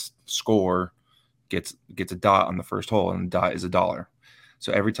best score gets a dot on the first hole, and the dot is $1.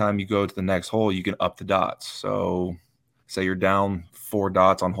 So every time you go to the next hole, you can up the dots. So say you're down 4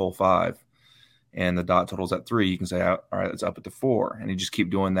 dots on hole 5 and the dot total's at 3, you can say, all right, let's up it to 4. And you just keep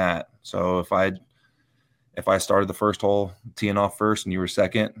doing that. So if I started the first hole teeing off first and you were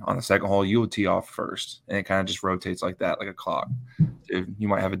second, on the second hole, you would tee off first. And it kind of just rotates like that, like a clock. You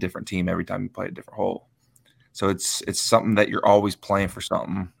might have a different team every time you play a different hole. So it's something that you're always playing for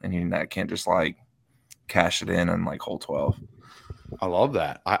something, and you can't just like cash it in on like hole 12. I love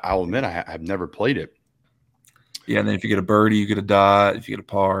that. I'll admit I've never played it. Yeah, and then if you get a birdie, you get a dot. If you get a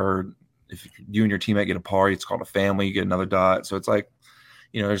par, if you and your teammate get a par, it's called a family. You get another dot. So it's like,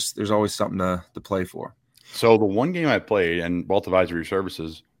 there's always something to play for. So the one game I played, and Wealth Advisory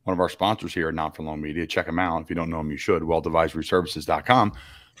Services, one of our sponsors here at Not For Long Media, check them out. If you don't know them, you should. WealthAdvisoryServices.com.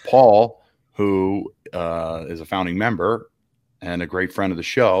 Paul, who is a founding member and a great friend of the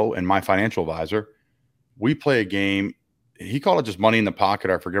show and my financial advisor, we play a game. He called it just money in the pocket.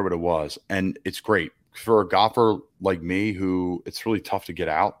 I forget what it was. And it's great for a golfer like me who it's really tough to get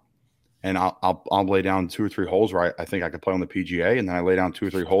out. And I'll lay down 2 or 3 holes where I think I could play on the PGA. And then I lay down 2 or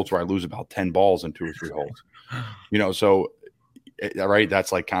 3 holes where I lose about 10 balls in 2 or 3 holes. So, right,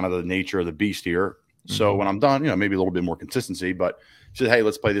 that's like kind of the nature of the beast here. So when I'm done, maybe a little bit more consistency, but he said, hey,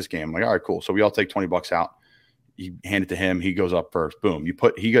 let's play this game. I'm like, all right, cool. So we all take $20 out. You hand it to him. He goes up first. Boom.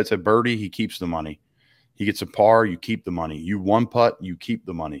 He gets a birdie. He keeps the money. He gets a par. You keep the money. You one putt. You keep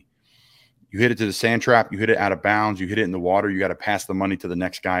the money. You hit it to the sand trap. You hit it out of bounds. You hit it in the water. You got to pass the money to the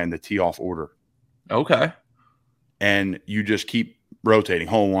next guy in the tee off order. Okay. And you just keep rotating.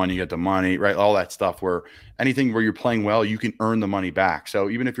 Hole 1, you get the money, right? All that stuff where anything where you're playing well, you can earn the money back. So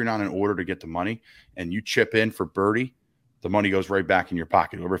even if you're not in order to get the money and you chip in for birdie, the money goes right back in your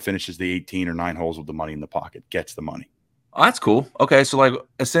pocket. Whoever finishes the 18 or 9 holes with the money in the pocket gets the money. Oh, that's cool. Okay. So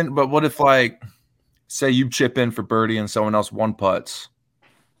but what if say you chip in for birdie and someone else one putts?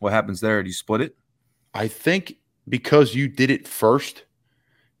 What happens there? Do you split it? I think because you did it first,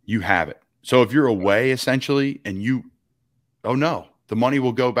 you have it. So if you're away essentially and the money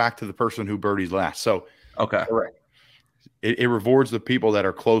will go back to the person who birdies last. So okay. Correct. It rewards the people that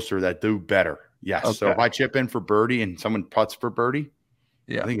are closer that do better. Yes. Okay. So if I chip in for birdie and someone putts for birdie,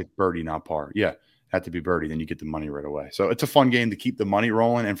 I think it's birdie, not par. Yeah. Had to be birdie. Then you get the money right away. So it's a fun game to keep the money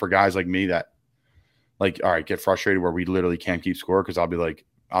rolling. And for guys like me that all right, get frustrated where we literally can't keep score. Cause I'll be like,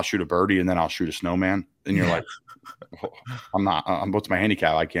 I'll shoot a birdie and then I'll shoot a snowman. And you're like, what's my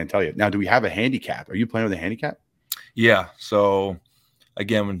handicap? I can't tell you. Now, do we have a handicap? Are you playing with a handicap? Yeah. So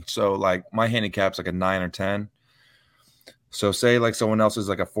again, my handicap's like a 9 or 10. So say someone else is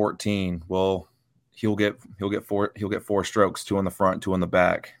like a 14. Well, he'll get 4 strokes, 2 on the front, 2 on the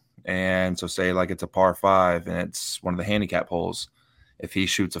back. And so say it's a par 5 and it's one of the handicap holes. If he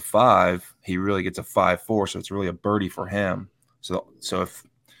shoots a 5, he really gets a 5-4. So it's really a birdie for him. So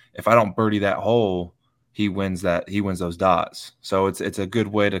if I don't birdie that hole, he wins those dots. So it's a good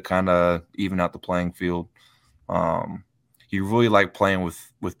way to kind of even out the playing field. You really like playing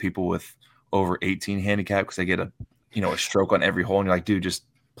with people with over 18 handicap because they get a stroke on every hole, and you're like, dude, just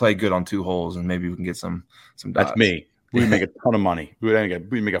play good on 2 holes and maybe we can get some dots. That's me. We'd make a ton of money.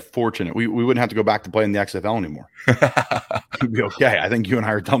 We'd make a fortune. We wouldn't have to go back to playing the XFL anymore. We'd be okay. I think you and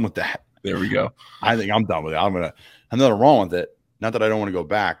I are done with that. There we go. I think I'm done with it. I'm nothing wrong with it. Not that I don't want to go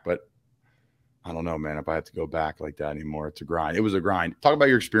back, but I don't know, man, if I have to go back like that anymore. It's a grind. It was a grind. Talk about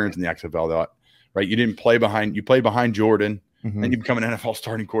your experience in the XFL, though, right? You played behind Jordan, and you become an NFL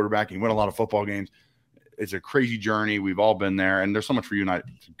starting quarterback, and you win a lot of football games. It's a crazy journey. We've all been there, and there's so much for you and I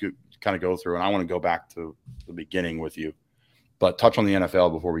to kind of go through, and I want to go back to the beginning with you. But touch on the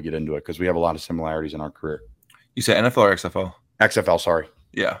NFL before we get into it because we have a lot of similarities in our career. You said NFL or XFL? XFL, sorry.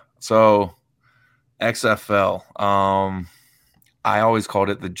 Yeah. So XFL, I always called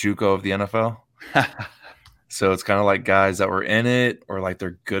it the JUCO of the NFL. So it's kind of like guys that were in it or like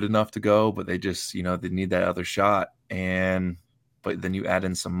they're good enough to go, but they just, they need that other shot. But then you add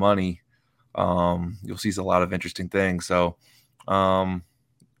in some money, you'll see a lot of interesting things. So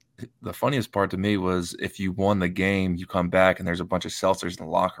the funniest part to me was if you won the game, you come back and there's a bunch of seltzers in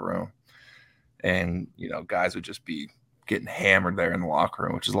the locker room. And, guys would just be getting hammered there in the locker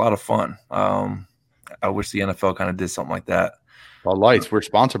room, which is a lot of fun. I wish the NFL kind of did something like that. Bud Lights. We're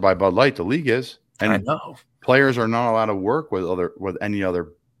sponsored by Bud Light. The league is. And I know. Players are not allowed to work with any other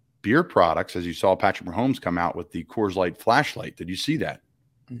beer products, as you saw Patrick Mahomes come out with the Coors Light flashlight. Did you see that?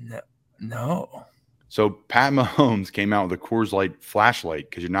 No. So Pat Mahomes came out with a Coors Light flashlight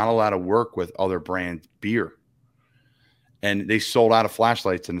because you're not allowed to work with other brand beer. And they sold out of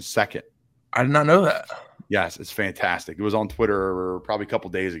flashlights in a second. I did not know that. Yes, it's fantastic. It was on Twitter probably a couple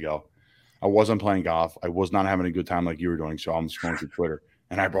days ago. I wasn't playing golf. I was not having a good time like you were doing, so I'm just going through Twitter,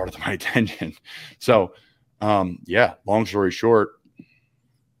 and I brought it to my attention. So, long story short,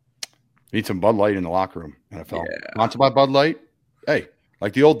 need some Bud Light in the locker room, NFL. Yeah. Sponsored by Bud Light. Hey,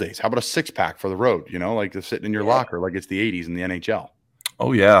 like the old days. How about a 6-pack for the road, like just sitting in your locker like it's the 80s in the NHL?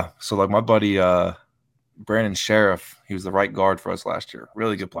 Oh, yeah. So, like my buddy Brandon Sheriff, he was the right guard for us last year.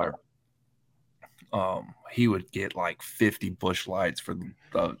 Really good player. He would get like 50 Busch Lights for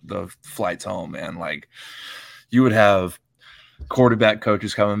the flights home, man. Like you would have quarterback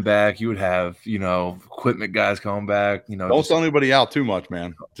coaches coming back. You would have, equipment guys coming back. Don't sell anybody out too much,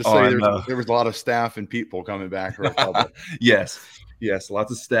 man. Just say there was a lot of staff and people coming back. Yes.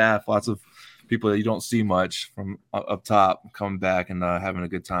 Lots of staff, lots of people that you don't see much from up top coming back and having a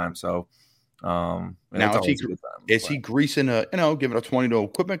good time. So, now is he greasing giving a 20 to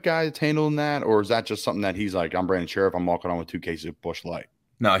equipment guy that's handling that, or is that just something that he's like, I'm Brandon Sheriff, I'm walking on with 2 cases of Busch Light?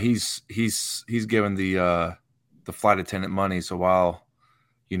 No, he's giving the flight attendant money. So while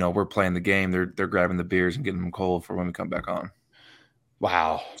we're playing the game, they're grabbing the beers and getting them cold for when we come back on.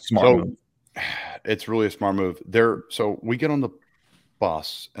 Wow, smart move. It's really a smart move. So we get on the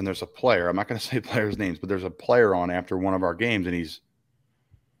bus and there's a player. I'm not going to say players' names, but there's a player on after one of our games, and he's.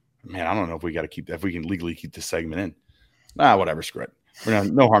 Man, I don't know if we can legally keep this segment in. Whatever, screw it.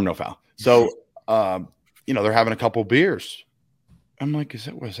 No harm, no foul. So, they're having a couple beers. I'm like,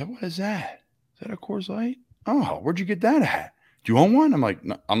 what is that? Is that a Coors Light? Oh, where'd you get that at? Do you want one? I'm like,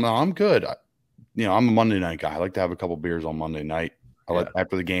 no, I'm good. I'm a Monday night guy. I like to have a couple beers on Monday night.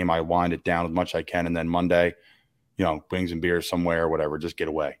 After the game, I wind it down as much as I can, and then Monday, wings and beers somewhere, whatever, just get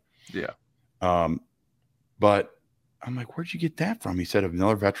away. Yeah. But I'm like, where'd you get that from? He said,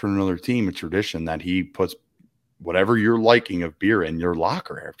 another veteran, another team, a tradition that he puts whatever you're liking of beer in your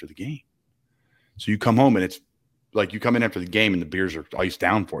locker after the game. So you come home and it's like you come in after the game and the beers are iced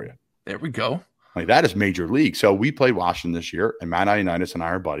down for you. There we go. Like that is major league. So we played Washington this year, and Matt Ioannidis and I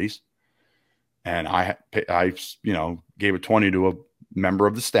are buddies. And I gave a 20 to a member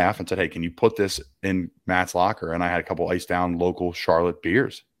of the staff and said, hey, can you put this in Matt's locker? And I had a couple iced down local Charlotte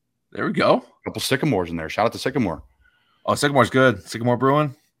beers. There we go. A couple Sycamores in there. Shout out to Sycamore. Oh, Sycamore's good. Sycamore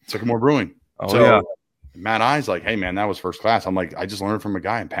Brewing. Oh, so, yeah. Matt I's like, hey, man, that was first class. I'm like, I just learned from a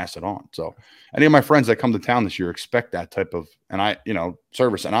guy and passed it on. So any of my friends that come to town this year expect that type of,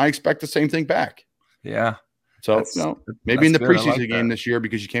 service. And I expect the same thing back. Yeah. So, maybe in the preseason game this year,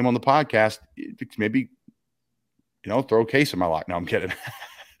 because you came on the podcast, maybe, throw a case in my lock. No, I'm kidding.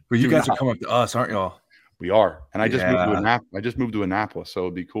 Well, you guys are coming up to us, aren't y'all? We are. And I just moved to Annapolis. So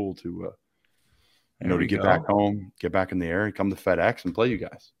it'd be cool to, to get back home, get back in the area, come to FedEx and play you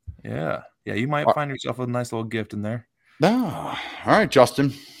guys. Yeah. Yeah, you might find yourself a nice little gift in there. No. All right,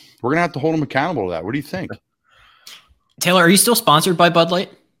 Justin. We're going to have to hold him accountable to that. What do you think? Taylor, are you still sponsored by Bud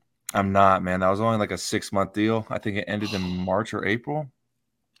Light? I'm not, man. That was only like a 6-month deal. I think it ended in March or April.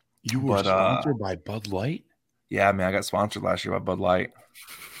 You were sponsored by Bud Light? Yeah, man. I got sponsored last year by Bud Light.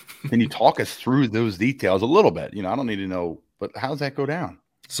 Can you talk us through those details a little bit? I don't need to know, but how does that go down?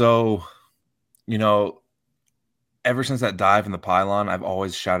 So, ever since that dive in the pylon, I've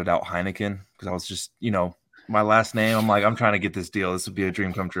always shouted out Heineken because I was just, my last name. I'm like, I'm trying to get this deal. This would be a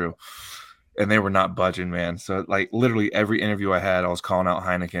dream come true. And they were not budging, man. So, like, literally every interview I had, I was calling out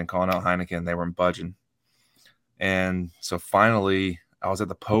Heineken. They weren't budging. And so finally, I was at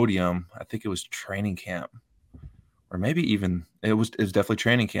the podium. I think it was training camp. Or maybe even, it was definitely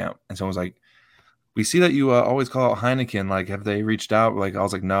training camp. And someone was like, we see that you always call out Heineken. Like, have they reached out? Like, I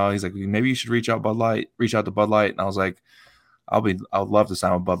was like, no. He's like, maybe you should reach out to Bud Light. And I was like, I'd love to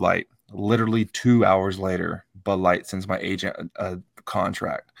sign with Bud Light. Literally 2 hours later, Bud Light sends my agent a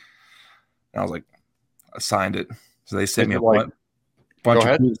contract. And I was like, I signed it. So they sent me a bunch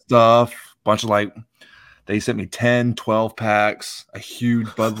of cool stuff, they sent me 10, 12 packs, a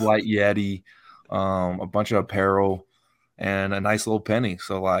huge Bud Light Yeti, a bunch of apparel, and a nice little penny.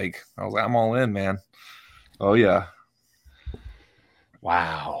 So I was like, I'm all in, man. Oh yeah.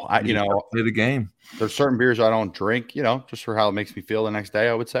 Wow. Play the game. There's certain beers I don't drink, just for how it makes me feel the next day,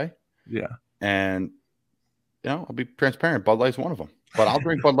 I would say. Yeah. And, I'll be transparent. Bud Light's one of them. But I'll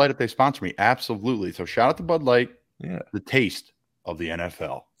drink Bud Light if they sponsor me. Absolutely. So shout out to Bud Light. Yeah. The taste of the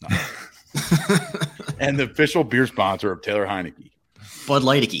NFL. And the official beer sponsor of Taylor Heineke. Bud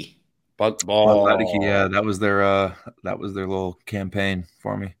Lighticky. Bud Lighticky, yeah. That was their little campaign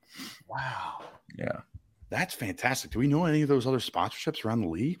for me. Wow. Yeah. That's fantastic. Do we know any of those other sponsorships around the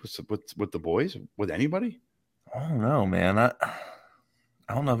league with the boys? With anybody? I don't know, man. I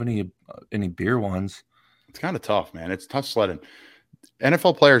don't know of any beer ones. It's kind of tough, man. It's tough sledding.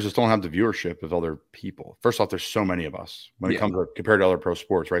 NFL players just don't have the viewership of other people. First off, there's so many of us when it comes to compared to other pro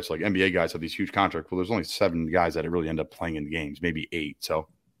sports, right? So like NBA guys have these huge contracts. Well, there's only 7 guys that really end up playing in the games, maybe 8. So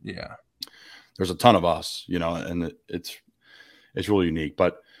yeah, there's a ton of us, and it's really unique.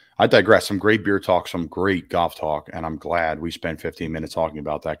 But I digress. Some great beer talk, some great golf talk, and I'm glad we spent 15 minutes talking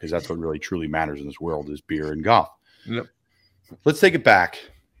about that because that's what really truly matters in this world is beer and golf. Yep. Let's take it back.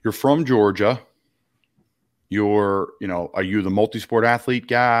 You're from Georgia. Are you the multi-sport athlete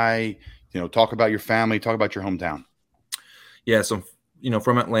guy? Talk about your family, talk about your hometown. Yeah, so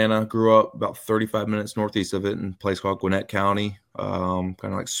from Atlanta, grew up about 35 minutes northeast of it in a place called Gwinnett County, kind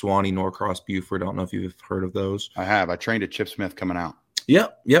of like Suwanee, Norcross, Buford. I don't know if you've heard of those. I have. I trained at Chip Smith coming out.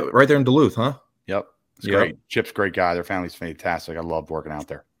 Yep, right there in Duluth, huh? Yep, it's great. Chip's a great guy. Their family's fantastic. I love working out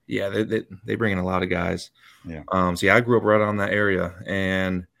there. Yeah, they bring in a lot of guys. Yeah. I grew up right on that area,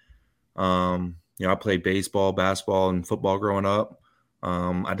 and I played baseball, basketball, and football growing up.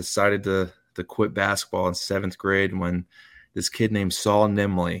 I decided to quit basketball in 7th grade when this kid named Saul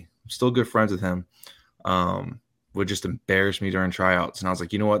Nimley, I'm still good friends with him, would just embarrass me during tryouts. And I was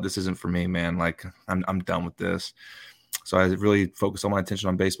like, you know what? This isn't for me, man. Like, I'm done with this. So I really focused all my attention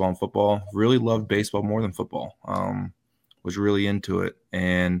on baseball and football. Really loved baseball more than football. Was really into it.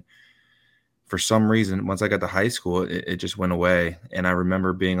 And for some reason, once I got to high school, it just went away. And I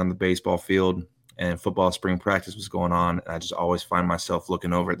remember being on the baseball field and football spring practice was going on. And I just always find myself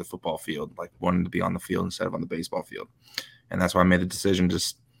looking over at the football field, like wanting to be on the field instead of on the baseball field. And that's why I made the decision to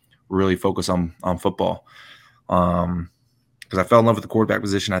just really focus on football. Because I fell in love with the quarterback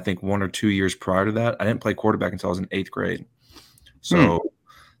position, I think 1 or 2 years prior to that. I didn't play quarterback until I was in 8th grade. So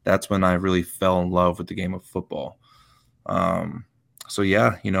that's when I really fell in love with the game of football.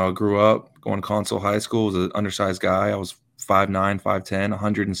 I grew up going to Consul High School as an undersized guy. I was 5'9", 5'10",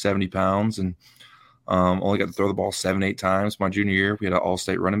 170 pounds, and only got to throw the ball 7-8 times. My junior year, we had an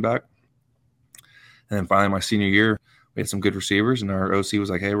all-state running back. And then finally my senior year, we had some good receivers, and our OC was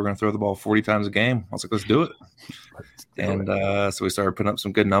like, hey, we're going to throw the ball 40 times a game. I was like, let's do it. So we started putting up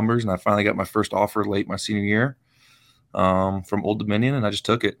some good numbers, and I finally got my first offer late my senior year from Old Dominion, and I just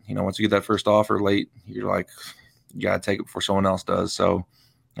took it. Once you get that first offer late, you're like, you got to take it before someone else does. So,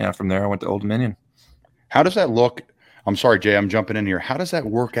 yeah, from there I went to Old Dominion. How does that look? I'm sorry, Jay, I'm jumping in here. How does that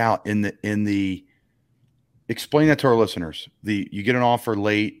work out in the explain that to our listeners? You get an offer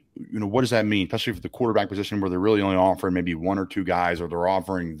late. What does that mean? Especially for the quarterback position where they're really only offering maybe 1 or 2 guys, or they're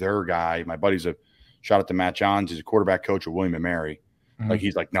offering their guy. My buddy's shout out to Matt Johns. He's a quarterback coach at William & Mary. Mm-hmm. Like,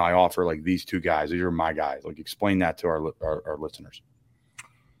 he's like, no, I offer like these 2 guys. These are my guys. Like, explain that to our listeners.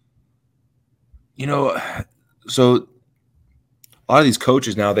 So a lot of these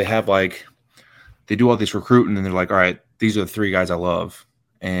coaches now, they have they do all this recruiting, and they're like, all right, these are the 3 guys I love,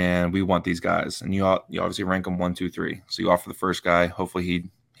 and we want these guys. And you obviously rank them 1, 2, 3. So you offer the first guy.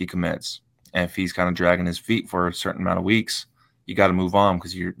 Hopefully he commits. And if he's kind of dragging his feet for a certain amount of weeks, you got to move on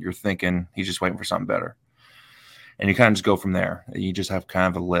because you're thinking he's just waiting for something better. And you kind of just go from there. You just have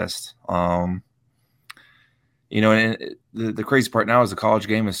kind of a list. And the crazy part now is the college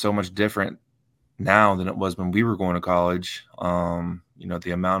game is so much different now than it was when we were going to college.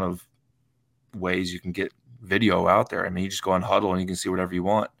 The amount of ways you can get video out there. I mean, you just go on Huddle and you can see whatever you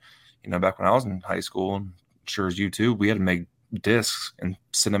want. Back when I was in high school, and sure as you too, we had to make discs and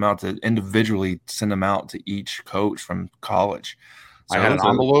send them out to each coach from college. So I had an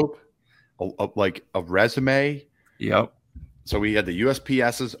envelope, like a resume. Yep. So we had the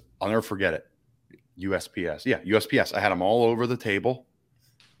USPSs. I'll never forget it. USPS. Yeah, USPS. I had them all over the table.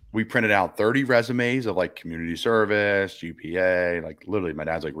 We printed out 30 resumes of like community service, GPA. Like, literally, my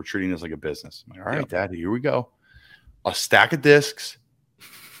dad's like, we're treating this like a business. I'm like, all right, Dad, here we go. A stack of discs,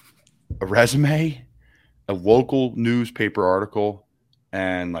 a resume, a local newspaper article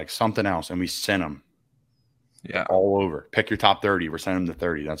and like something else, and we sent them. Yeah, all over. Pick your top 30. We're sending them to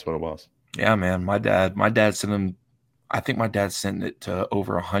 30. That's what it was. Yeah, man. My dad sent them. I think my dad sent it to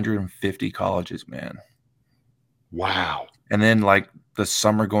over 150 colleges, man. Wow. And then like the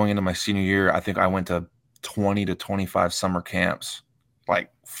summer going into my senior year, I think I went to 20 to 25 summer camps, like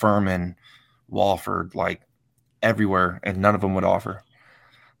Furman, Walford, like everywhere, and none of them would offer.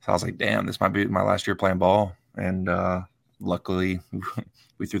 So I was like, damn, this might be my last year playing ball. And luckily,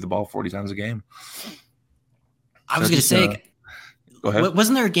 we threw the ball 40 times a game. I was going to say, go ahead.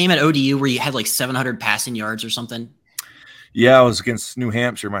 Wasn't there a game at ODU where you had like 700 passing yards or something? Yeah, I was against New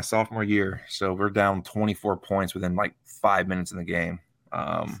Hampshire my sophomore year. So we're down 24 points within like 5 minutes in the game.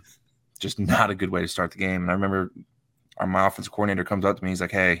 Just not a good way to start the game. And I remember my offensive coordinator comes up to me. He's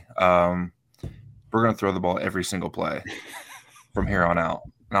like, hey, we're going to throw the ball every single play from here on out.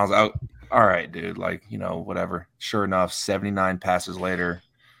 And I was like, all right, dude, like, whatever. Sure enough, 79 passes later,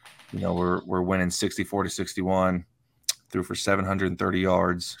 we're winning 64-61, threw for 730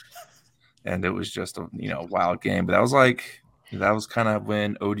 yards. And it was just a, wild game. But that was kind of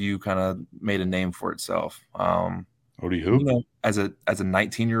when ODU kind of made a name for itself. ODU? As a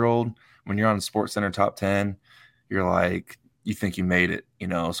 19-year-old, when you're on the Sports Center top 10, you're like, you think you made it,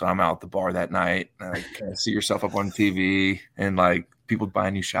 So I'm out at the bar that night, and I kind of see yourself up on TV, and like people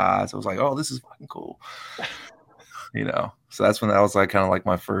buying you shots. I was like, oh, this is fucking cool, So that's when that was like kind of like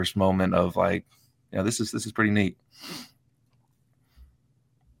my first moment of like, this is pretty neat.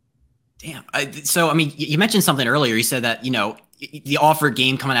 Damn. You mentioned something earlier. You said that, the offered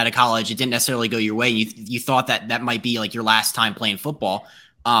game coming out of college, it didn't necessarily go your way. You thought that might be like your last time playing football.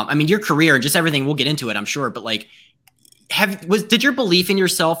 Your career and just everything, we'll get into it, I'm sure. But like, did your belief in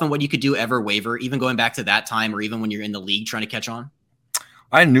yourself and what you could do ever waver, even going back to that time or even when you're in the league trying to catch on?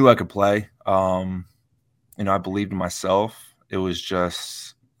 I knew I could play. I believed in myself. It was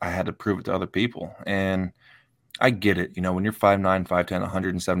just, I had to prove it to other people. And I get it. When you're 5'9", 5'10",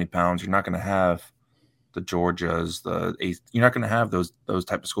 170 pounds, you're not going to have the Georgias, you're not going to have those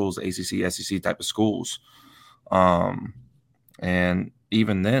type of schools, ACC, SEC type of schools. And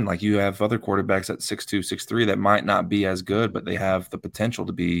even then, like you have other quarterbacks at 6'2", 6'3" that might not be as good, but they have the potential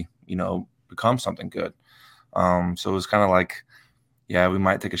to be, become something good. So it was kind of like, yeah, we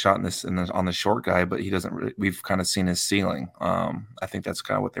might take a shot on the short guy, but he doesn't really, we've kind of seen his ceiling. I think that's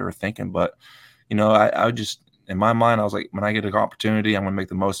kind of what they were thinking. But, I would just, in my mind, I was like, when I get an opportunity, I'm going to make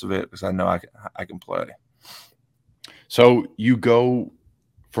the most of it because I know I can play. So you go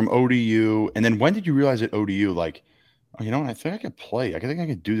from ODU, and then when did you realize at ODU, like, oh, I think I could play. I think I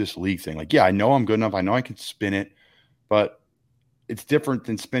could do this league thing. Like, yeah, I know I'm good enough. I know I can spin it, but it's different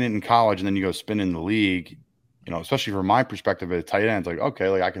than spinning in college, and then you go spin in the league. Especially from my perspective at a tight end, it's like, okay,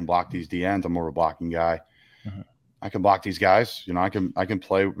 like I can block these DNs. I'm more of a blocking guy. Mm-hmm. I can block these guys. I can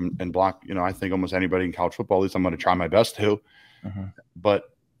play and block. I think almost anybody in college football, at least I'm going to try my best to. Mm-hmm. But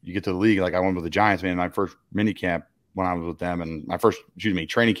you get to the league, like I went with the Giants, man. My first mini camp when I was with them, and my first,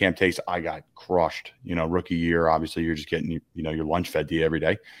 training camp taste, I got crushed. Rookie year, obviously, you're just getting your lunch fed to you every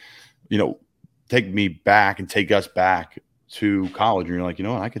day. Take me back and take us back to college, and you're like,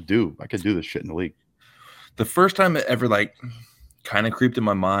 what, I could do this shit in the league. The first time it ever like kind of creeped in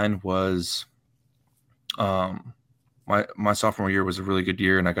my mind was my sophomore year was a really good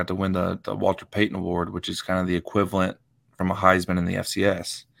year, and I got to win the Walter Payton Award, which is kind of the equivalent from a Heisman in the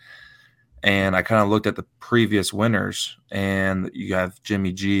FCS. And I kind of looked at the previous winners, and you have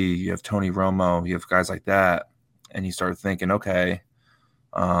Jimmy G, you have Tony Romo, you have guys like that, and you start thinking, okay,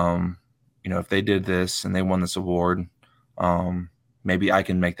 if they did this and they won this award, maybe I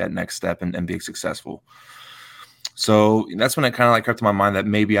can make that next step and be successful. So that's when it kind of like crept to my mind that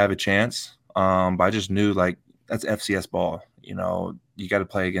maybe I have a chance. But I just knew like that's FCS ball. You got to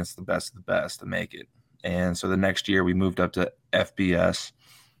play against the best of the best to make it. And so the next year we moved up to FBS.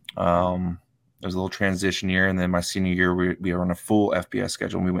 There was a little transition year, and then my senior year we were on a full FBS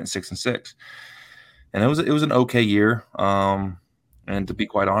schedule, and we went 6-6. And it was an okay year. And to be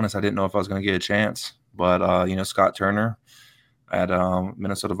quite honest, I didn't know if I was going to get a chance. But Scott Turner at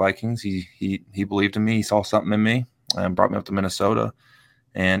Minnesota Vikings, he believed in me. He saw something in me and brought me up to Minnesota.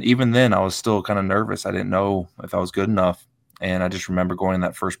 And even then, I was still kind of nervous. I didn't know if I was good enough. And I just remember going in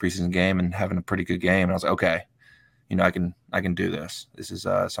that first preseason game and having a pretty good game. And I was like, okay, I can do this. This is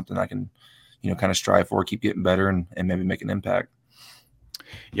something I can, kind of strive for, keep getting better, and maybe make an impact.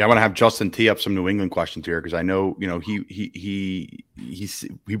 Yeah, I want to have Justin tee up some New England questions here because I know, he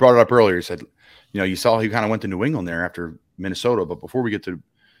brought it up earlier. He said, you saw he kind of went to New England there after Minnesota. But before we get to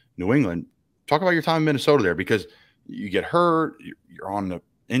New England, talk about your time in Minnesota there, because you get hurt, you're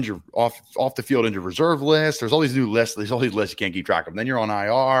injured off the field injured reserve list. There's all these new lists. There's all these lists you can't keep track of. Then you're on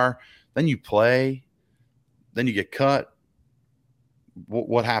IR. Then you play. Then you get cut.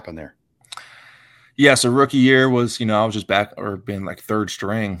 What happened there? Yeah, so rookie year was, I was just back or being like third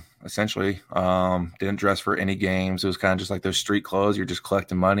string, essentially. Didn't dress for any games. It was kind of just like those street clothes. You're just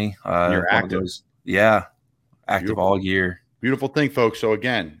collecting money. You're active. Active Beautiful. all year. Beautiful thing, folks. So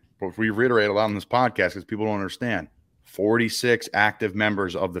again, we reiterate a lot on this podcast because people don't understand. 46 active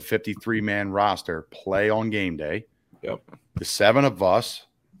members of the 53-man roster play on game day. Yep. The 7 of us,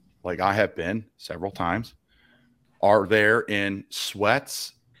 like I have been several times, are there in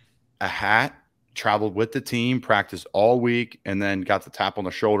sweats, a hat, traveled with the team, practiced all week, and then got the tap on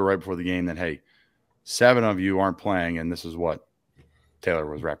the shoulder right before the game that, hey, 7 of you aren't playing, and this is what Taylor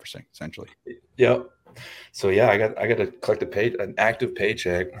was referencing, essentially. Yep. So, yeah, I got to collect an active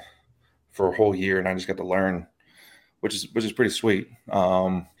paycheck for a whole year, and I just got to learn, which is pretty sweet.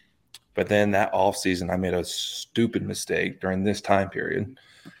 But then that off season, I made a stupid mistake during this time period.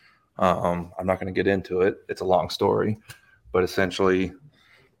 I'm not going to get into it. It's a long story, but essentially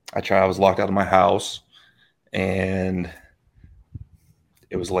I was locked out of my house and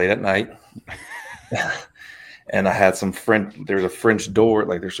it was late at night and I had there's a French door,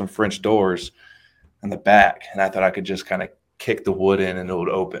 like there's some French doors in the back. And I thought I could just kind of kick the wood in and it would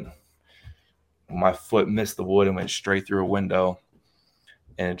open. My foot missed the wood and went straight through a window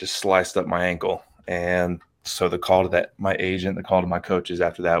and it just sliced up my ankle. And so the call to my agent, the call to my coaches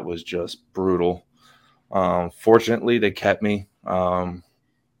after that was just brutal. Fortunately, they kept me. A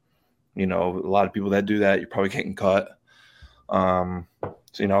lot of people that do that, you're probably getting cut. I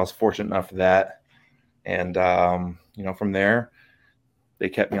was fortunate enough for that. And, from there, they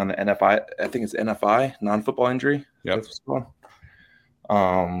kept me on the NFI. I think it's NFI, non-football injury. Yep.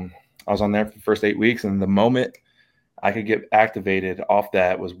 I was on there for the first 8 weeks. And the moment I could get activated off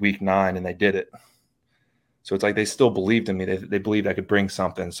that was week 9, and they did it. So it's like they still believed in me. They believed I could bring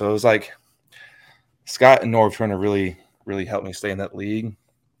something. So it was like Scott and Norv Turner really, really helped me stay in that league.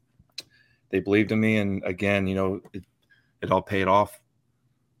 They believed in me. And again, it all paid off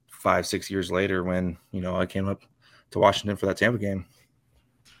 5-6 years later when, I came up to Washington for that Tampa game.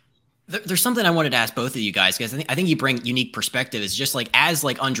 There's something I wanted to ask both of you guys, because I think you bring unique perspective. It's just like, as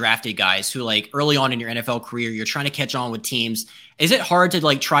like undrafted guys who like early on in your NFL career, you're trying to catch on with teams. Is it hard to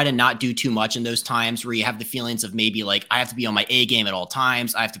like try to not do too much in those times where you have the feelings of maybe like, I have to be on my A game at all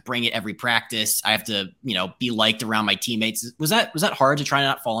times. I have to bring it every practice. I have to, be liked around my teammates. Was that hard to try to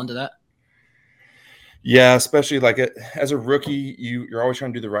not fall into that? Yeah, especially like as a rookie, you're always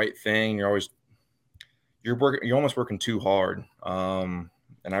trying to do the right thing. You're almost working too hard.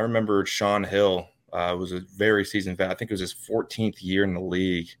 And I remember Sean Hill was a very seasoned vet. I think it was his 14th year in the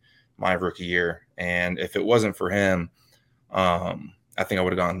league, my rookie year. And if it wasn't for him, I think I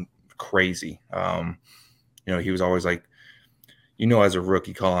would have gone crazy. He was always like, as a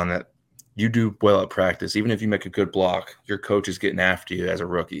rookie, Colin, that you do well at practice. Even if you make a good block, your coach is getting after you as a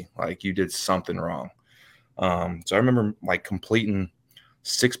rookie. Like you did something wrong. So I remember like completing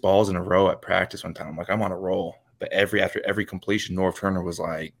 6 balls in a row at practice one time. Like I'm on a roll. But after every completion, Norv Turner was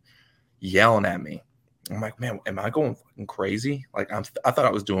like yelling at me. I'm like, man, am I going fucking crazy? Like I thought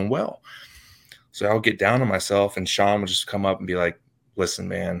I was doing well. So I'll get down on myself, and Sean would just come up and be like, listen,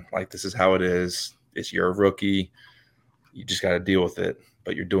 man, like this is how it is. You're a rookie. You just got to deal with it.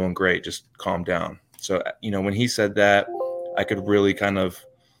 But you're doing great. Just calm down. So, when he said that, I could really kind of,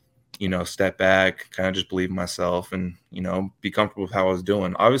 step back, kind of just believe in myself and, be comfortable with how I was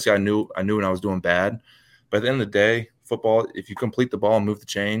doing. Obviously, I knew when I was doing bad. But at the end of the day, football, if you complete the ball and move the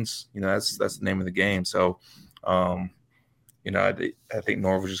chains, that's the name of the game. So, I think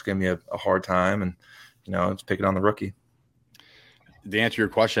Norv was just giving me a hard time and, it's picking on the rookie. To answer your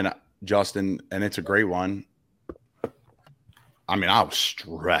question, Justin, and it's a great one. I mean, I was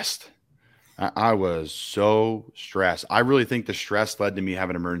stressed. I was so stressed. I really think the stress led to me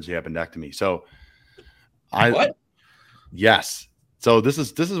having an emergency appendectomy. So yes. So this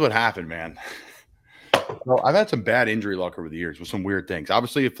is what happened, man. Well, I've had some bad injury luck over the years with some weird things.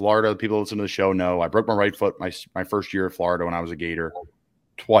 Obviously, in Florida, people listen to the show know I broke my right foot my first year at Florida when I was a Gator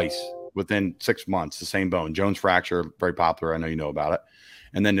twice within 6 months, the same bone. Jones fracture, very popular. I know you know about it.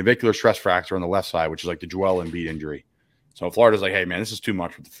 And then navicular stress fracture on the left side, which is like the Joel Embiid injury. So Florida's like, hey, man, this is too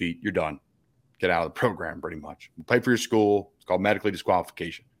much with the feet. You're done. Get out of the program pretty much. Pay for your school. It's called medically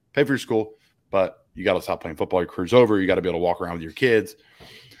disqualification. Pay for your school, but you got to stop playing football. Your career's over. You got to be able to walk around with your kids.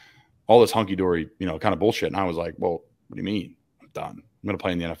 All this hunky-dory, kind of bullshit. And I was like, well, what do you mean? I'm done. I'm going to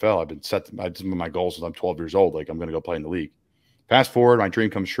play in the NFL. I've been set to my goals since I'm 12 years old. Like, I'm going to go play in the league. Fast forward, my dream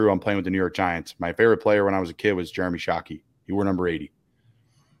comes true. I'm playing with the New York Giants. My favorite player when I was a kid was Jeremy Shockey. He wore number 80.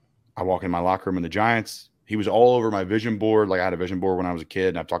 I walk in my locker room in the Giants. He was all over my vision board. Like I had a vision board when I was a kid,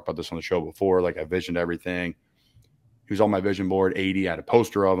 and I've talked about this on the show before. Like I visioned everything. He was on my vision board, 80. I had a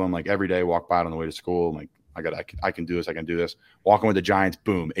poster of him. Like every day, walk by it on the way to school. I'm like, I can do this. I can do this. Walking with the Giants,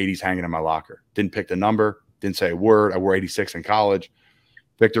 boom, 80's hanging in my locker. Didn't pick the number. Didn't say a word. I wore 86 in college.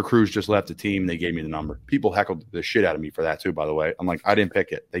 Victor Cruz just left the team. They gave me the number. People heckled the shit out of me for that too, by the way. I'm like, I didn't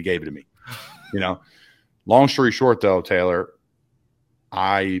pick it. They gave it to me. Long story short, though, Taylor,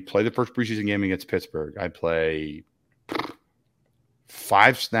 I play the first preseason game against Pittsburgh. I play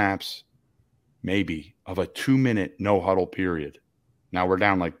 5 snaps, maybe, of a 2-minute no-huddle period. Now, we're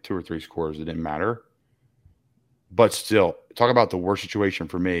down like 2 or 3 scores. It didn't matter. But still, talk about the worst situation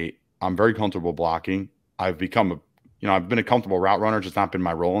for me. I'm very comfortable blocking. I've become I've been a comfortable route runner. It's just not been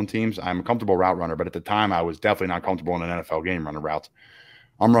my role in teams. I'm a comfortable route runner, but at the time, I was definitely not comfortable in an NFL game running routes.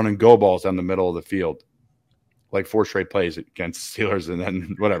 I'm running go balls down the middle of the field, like 4 straight plays against Steelers, and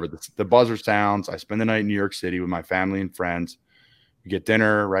then whatever. The buzzer sounds. I spend the night in New York City with my family and friends. We get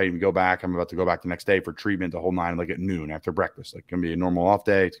dinner, right? We go back. I'm about to go back the next day for treatment, the whole 9, like at noon after breakfast. Like, going to be a normal off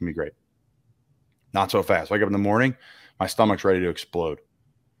day. It's going to be great. Not so fast. Wake up in the morning, my stomach's ready to explode,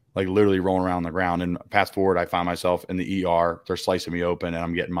 like literally rolling around on the ground. And fast forward, I find myself in the ER. They're slicing me open, and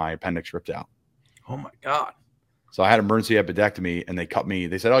I'm getting my appendix ripped out. Oh, my God. So I had an emergency appendectomy, and they cut me.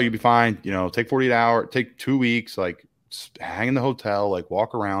 They said, oh, you'll be fine. Take 48 hours, take 2 weeks, like hang in the hotel, like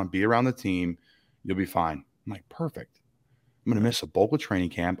walk around, be around the team. You'll be fine. I'm like, perfect. I'm going to miss a bulk of training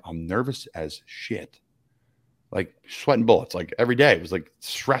camp. I'm nervous as shit. Like sweating bullets, like every day. It was like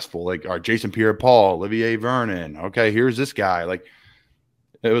stressful. Like our Jason Pierre-Paul, Olivier Vernon. Okay, here's this guy. Like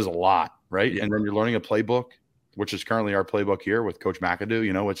it was a lot, right? Yeah. And then you're learning a playbook, which is currently our playbook here with Coach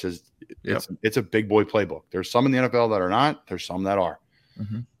McAdoo, which is it's a big boy playbook. There's some in the NFL that are not. There's some that are.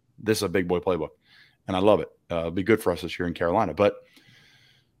 Mm-hmm. This is a big boy playbook, and I love it. It'll be good for us this year in Carolina. But,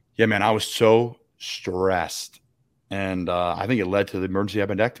 yeah, man, I was so stressed, and I think it led to the emergency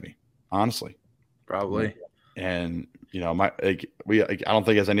appendectomy, honestly. Probably. And, I don't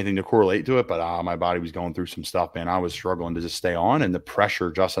think it has anything to correlate to it, but my body was going through some stuff, man. I was struggling to just stay on, and the pressure,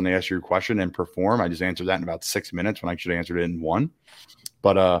 Justin, to answer your question and perform, I just answered that in about 6 minutes when I should have answered it in 1.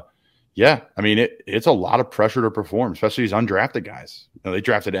 But, yeah, I mean, it's a lot of pressure to perform, especially these undrafted guys. They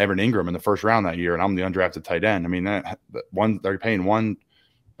drafted Evan Ingram in the first round that year, and I'm the undrafted tight end. I mean, they're paying one,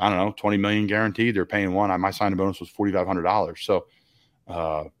 I don't know, $20 million guaranteed. They're paying one. My signing bonus was $4,500.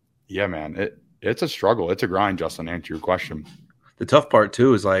 So, yeah, man, it's a struggle. It's a grind, Justin, to answer your question. The tough part,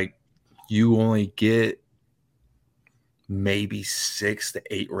 too, is like you only get maybe 6 to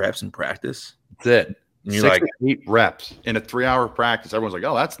 8 reps in practice. That's it. And you're 6 to 8 reps in a 3-hour practice. Everyone's like,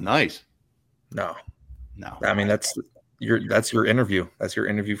 oh, that's nice. No. I mean, that's your interview. That's your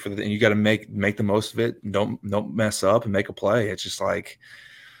interview for and you got to make the most of it. Don't mess up and make a play. It's just like,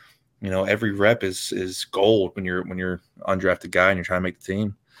 every rep is gold when you're undrafted guy and you're trying to make the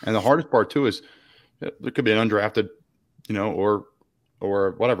team. And the hardest part too is there could be an undrafted, or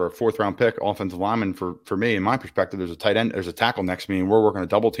whatever, a 4th-round pick offensive lineman for me. In my perspective, there's a tight end, there's a tackle next to me, and we're working a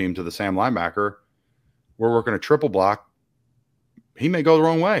double team to the Sam linebacker. We're working a triple block. He may go the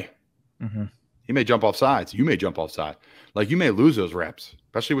wrong way. Mm-hmm. He may jump off sides. You may jump off side. Like you may lose those reps,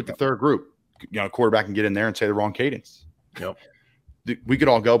 especially with the third group. Quarterback can get in there and say the wrong cadence. Yep. We could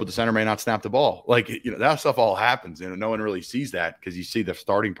all go, but the center may not snap the ball. Like, that stuff all happens. No one really sees that because you see the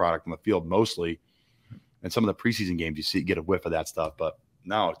starting product on the field mostly. And some of the preseason games, you get a whiff of that stuff. But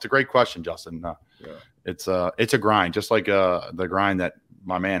no, it's a great question, Justin. Yeah. It's a grind, just like the grind that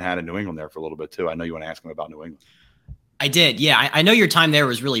my man had in New England there for a little bit too. I know you want to ask him about New England. I did. Yeah. I know your time there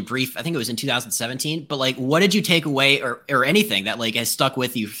was really brief. I think it was in 2017, but like, what did you take away or anything that like has stuck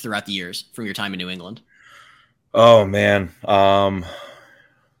with you throughout the years from your time in New England? Oh man.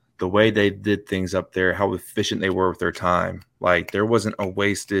 The way they did things up there, how efficient they were with their time. Like there wasn't a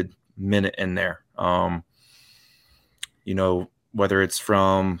wasted minute in there. Whether it's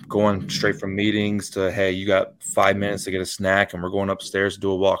from going straight from meetings to, hey, you got 5 minutes to get a snack and we're going upstairs to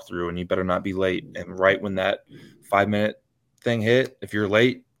do a walkthrough and you better not be late. And right when that 5-minute thing hit, if you're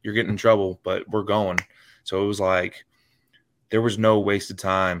late, you're getting in trouble, but we're going. So it was like there was no wasted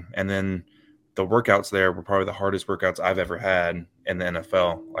time. And then the workouts there were probably the hardest workouts I've ever had in the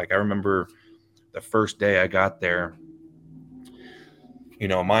NFL. Like I remember the first day I got there,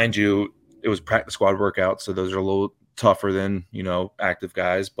 mind you, it was practice squad workouts. So those are a little tougher than, active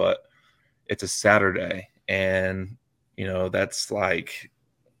guys, but it's a Saturday and, that's like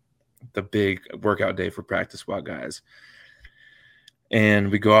the big workout day for practice squad guys.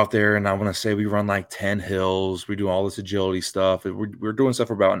 And we go out there and I want to say we run like 10 hills. We do all this agility stuff. We're doing stuff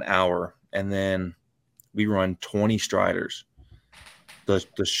for about an hour. And then we run 20 striders.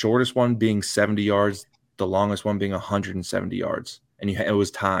 the shortest one being 70 yards, the longest one being 170 yards, and it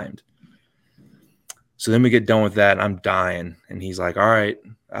was timed. So then we get done with that, and I'm dying, and he's like, "All right,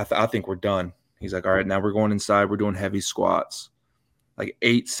 I think we're done." He's like, "All right, now we're going inside. We're doing heavy squats, like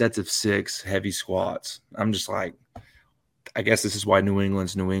 8 sets of 6 heavy squats." I'm just like, I guess this is why New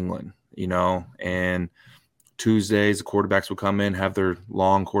England's New England, you know. And Tuesdays, the quarterbacks will come in, have their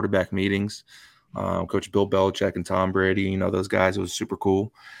long quarterback meetings. Coach Bill Belichick and Tom Brady, you know, those guys, it was super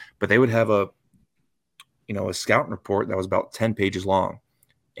cool. But they would have a scouting report that was about 10 pages long.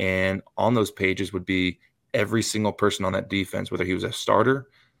 And on those pages would be every single person on that defense, whether he was a starter,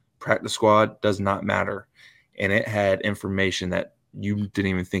 practice squad, does not matter. And it had information that you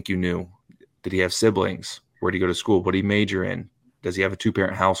didn't even think you knew. Did he have siblings? Where did he go to school? What did he major in? Does he have a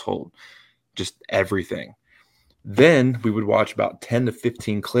 2-parent household? Just everything. Then we would watch about 10 to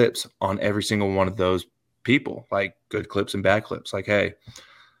 15 clips on every single one of those people, like good clips and bad clips. Like, hey,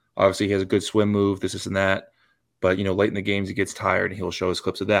 obviously he has a good swim move, this and that. But, you know, late in the games, he gets tired and he'll show us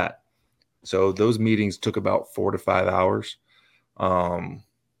clips of that. So those meetings took about 4 to 5 hours. And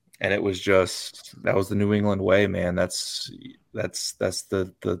it was that was the New England way, man. That's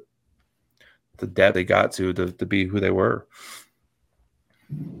the depth they got to be who they were.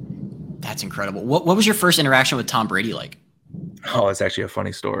 That's incredible. What was your first interaction with Tom Brady like? Oh, it's actually a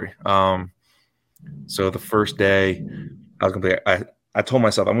funny story. So the first day I was going to be, I told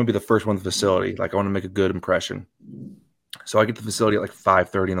myself I'm going to be the first one in the facility. Like, I want to make a good impression. So I get to the facility at like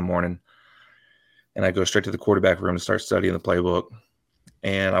 5:30 in the morning, and I go straight to the quarterback room to start studying the playbook.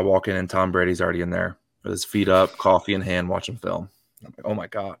 And I walk in, and Tom Brady's already in there with his feet up, coffee in hand, watching film. I'm like, oh my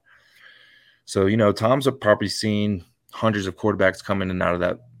God. So, you know, Tom's probably seen hundreds of quarterbacks come in and out of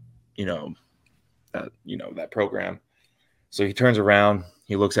that program. So he turns around,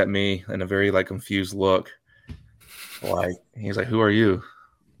 he looks at me in a very like confused look. Like, he's like, "Who are you?"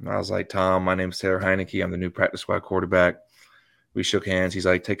 And I was like, "Tom, my name's Taylor Heineke. I'm the new practice squad quarterback." We shook hands. He's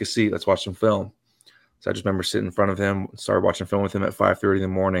like, "Take a seat. Let's watch some film." So I just remember sitting in front of him, started watching film with him at 5:30 in the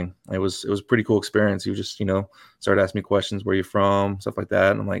morning. It was a pretty cool experience. He just, started asking me questions, "Where you from?" Stuff like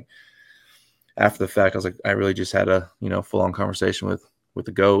that. And I'm like, after the fact, I was like, I really just had a, full-on conversation with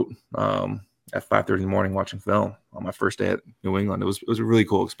the GOAT at 5:30 in the morning watching film on my first day at New England. It was a really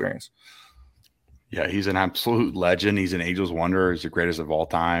cool experience. Yeah, he's an absolute legend. He's an ageless wonder. He's the greatest of all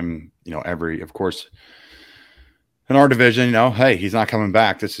time. Of course, in our division, hey, he's not coming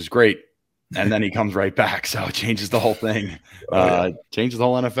back. This is great. And then he comes right back. So it changes the whole thing. Changes the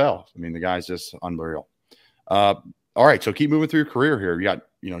whole NFL. I mean, the guy's just unreal. All right, so keep moving through your career here. You got,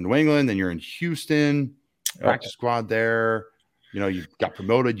 New England, then you're in Houston, practice squad there. You got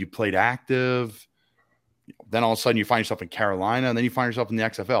promoted. You played active. Then all of a sudden you find yourself in Carolina, and then you find yourself in the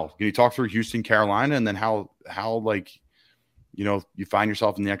XFL. Can you talk through Houston, Carolina, and then how you find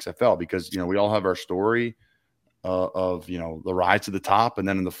yourself in the XFL? Because, we all have our story of, the rise to the top, and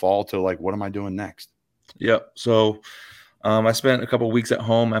then in the fall to like, what am I doing next? Yep. So I spent a couple of weeks at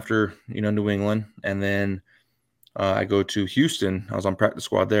home after, New England, and then I go to Houston. I was on practice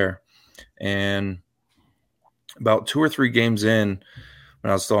squad there, and about 2 or 3 games in, when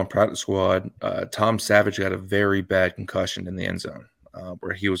I was still on practice squad, Tom Savage got a very bad concussion in the end zone,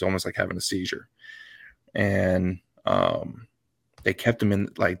 where he was almost like having a seizure. And they kept him in,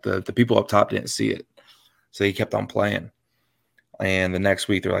 like the people up top didn't see it. So he kept on playing. And the next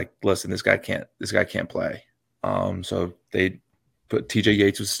week they're like, "Listen, this guy can't play." So they put TJ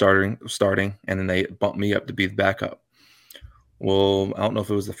Yates was starting, and then they bumped me up to be the backup. Well, I don't know if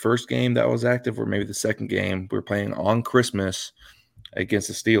it was the first game that was active or maybe the second game. We were playing on Christmas against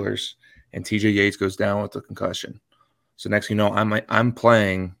the Steelers, and TJ Yates goes down with a concussion. So next thing you know, I'm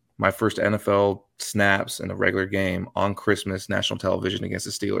playing my first NFL snaps in a regular game on Christmas national television against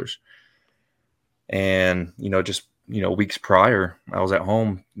the Steelers. And, weeks prior, I was at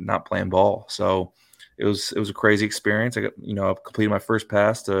home not playing ball. So it was a crazy experience. I got, I completed my first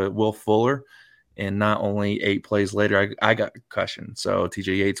pass to Will Fuller, and not only 8 plays later, I got concussion. So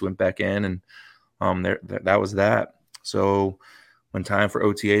TJ Yates went back in, and that was that. So when time for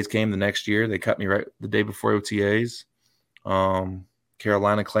OTAs came the next year, they cut me right the day before OTAs.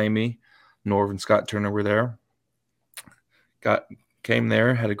 Carolina claimed me. Norv and Scott Turner were there. Came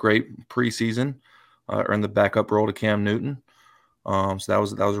there, had a great preseason, earned the backup role to Cam Newton. So that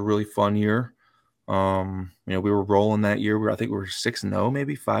was a really fun year. We were rolling that year. I think we were 6-0,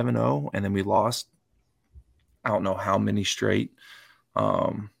 maybe 5-0, and then we lost. I don't know how many straight.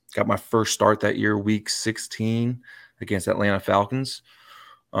 Got my first start that year, week 16 against Atlanta Falcons.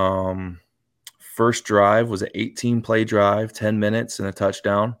 First drive was an 18-play drive, 10 minutes and a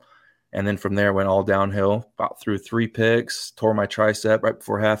touchdown. And then from there, went all downhill. About threw 3 picks, tore my tricep right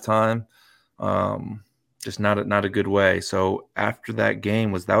before halftime. Just not a good way. So after that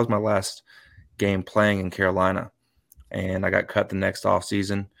game that was my last game playing in Carolina, and I got cut the next off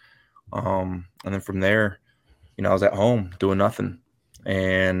season. And then from there, I was at home doing nothing,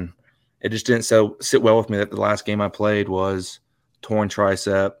 and it just didn't sit well with me that the last game I played was torn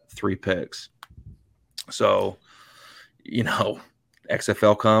tricep, 3 picks. So,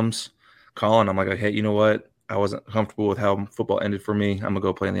 XFL comes calling. I'm like, hey, you know what? I wasn't comfortable with how football ended for me. I'm gonna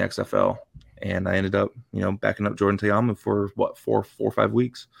go play in the XFL, and I ended up, backing up Jordan Ta'amu for 4 or 5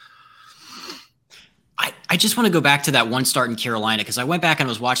 weeks. I just want to go back to that one start in Carolina, because I went back and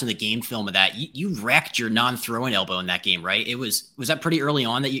was watching the game film of that. You wrecked your non-throwing elbow in that game, right? Was that pretty early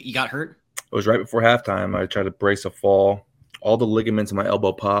on that you got hurt? It was right before halftime. I tried to brace a fall. All the ligaments in my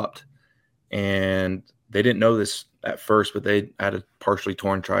elbow popped, and they didn't know this at first, but they had a partially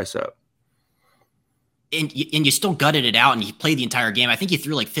torn tricep. And you still gutted it out, and you played the entire game. I think you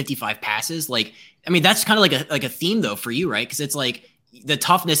threw like 55 passes. That's kind of like a theme though for you, right? Because it's like the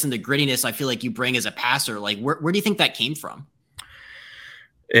toughness and the grittiness I feel like you bring as a passer. Like, where do you think that came from?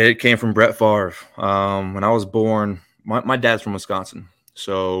 It came from Brett Favre. When I was born, my dad's from Wisconsin.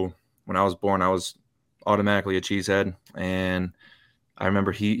 So when I was born, I was automatically a cheesehead. And I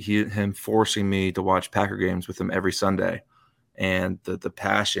remember him forcing me to watch Packer games with him every Sunday. And the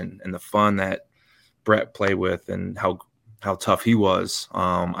passion and the fun that Brett played with, and how tough he was,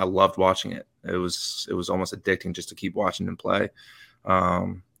 I loved watching it. It was almost addicting just to keep watching him play.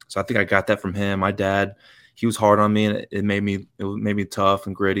 So I think I got that from him. My dad, he was hard on me, and it made me tough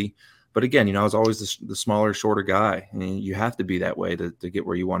and gritty. But again, I was always the smaller, shorter guy, and you have to be that way to get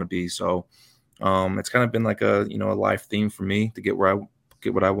where you want to be. So it's kind of been like a life theme for me to get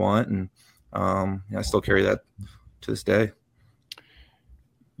what I want, and I still carry that to this day.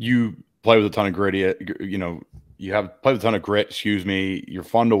 You play with a ton of gritty, you have played with a ton of grit. Excuse me. You're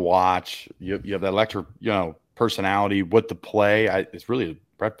fun to watch. You have that electric, personality with the play. It's really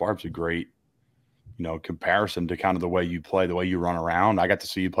Brett Favre's a great, comparison to kind of the way you play, the way you run around. I got to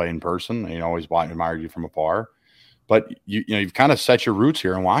see you play in person. I always admired you from afar, but you've kind of set your roots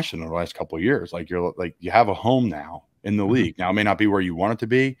here in Washington the last couple of years. Like you have a home now in the league. Now it may not be where you want it to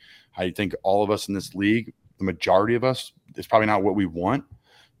be. I think all of us in this league, the majority of us, it's probably not what we want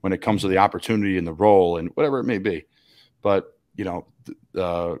when it comes to the opportunity and the role and whatever it may be. But,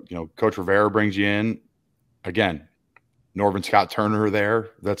 Coach Rivera brings you in. Again, Norvin Scott Turner there.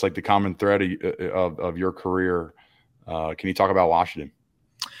 That's like the common thread of your career. Can you talk about Washington?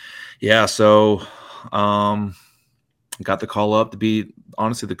 Yeah, so got the call up to be,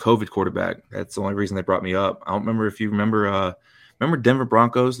 honestly, the COVID quarterback. That's the only reason they brought me up. I don't remember if you remember Denver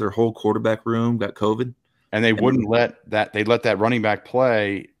Broncos, their whole quarterback room got COVID. And they wouldn't let that running back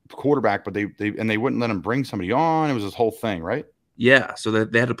play quarterback, but they wouldn't let him bring somebody on. It was this whole thing, right? Yeah, so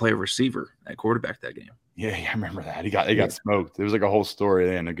they had to play a receiver at quarterback that game. Yeah, I remember that. He got smoked. There was like a whole story.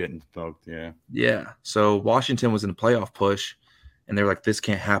 They ended up getting smoked. Yeah. Yeah. So Washington was in a playoff push, and they were like, "This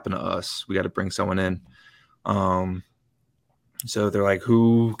can't happen to us. We got to bring someone in." So they're like,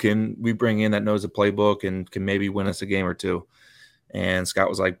 "Who can we bring in that knows the playbook and can maybe win us a game or two?" And Scott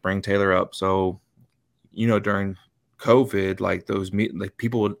was like, "Bring Taylor up." So, during COVID, like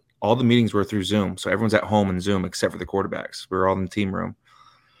all the meetings were through Zoom. So everyone's at home in Zoom except for the quarterbacks. We were all in the team room.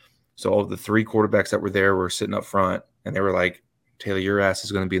 So all of the 3 quarterbacks that were there were sitting up front, and they were like, "Taylor, your ass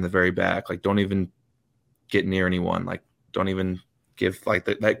is going to be in the very back. Like, don't even get near anyone. Like, don't even give like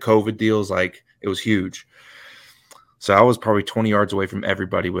that COVID deal's like, it was huge." So I was probably 20 yards away from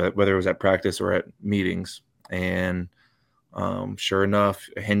everybody, whether it was at practice or at meetings. And sure enough,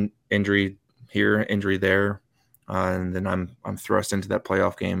 injury here, injury there. And then I'm thrust into that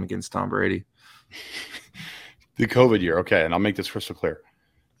playoff game against Tom Brady. The COVID year. Okay. And I'll make this crystal clear.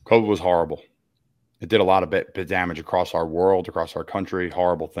 COVID was horrible. It did a lot of bit damage across our world, across our country,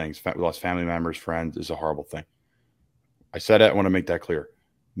 horrible things. We lost family members, friends. It's a horrible thing. I said it. I want to make that clear.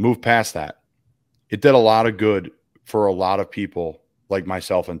 Move past that. It did a lot of good for a lot of people like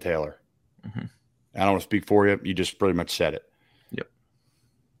myself and Taylor. Mm-hmm. I don't want to speak for you. You just pretty much said it. Yep.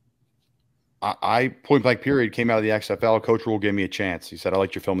 I point blank period, came out of the XFL. Coach Rule gave me a chance. He said, "I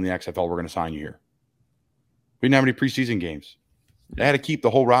liked your film in the XFL. We're going to sign you here." We didn't have any preseason games. They had to keep the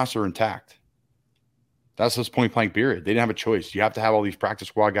whole roster intact. That's this point blank period. They didn't have a choice. You have to have all these practice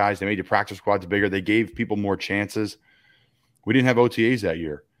squad guys. They made your practice squads bigger. They gave people more chances. We didn't have OTAs that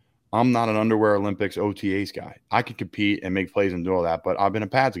year. I'm not an underwear Olympics OTAs guy. I could compete and make plays and do all that, but I've been a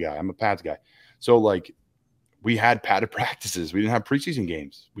pads guy. I'm a pads guy. So, we had padded practices. We didn't have preseason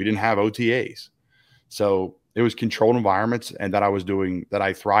games. We didn't have OTAs. So it was controlled environments, and that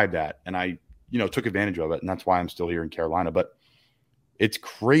I thrived at, and I, took advantage of it, and that's why I'm still here in Carolina. But it's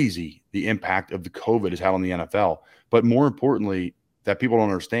crazy the impact of the COVID has had on the NFL. But more importantly, that people don't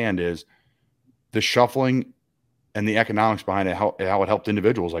understand is the shuffling and the economics behind it, how it helped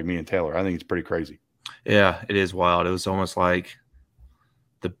individuals like me and Taylor. I think it's pretty crazy. Yeah, it is wild. It was almost like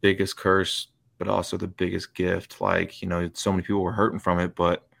the biggest curse, but also the biggest gift. Like, so many people were hurting from it,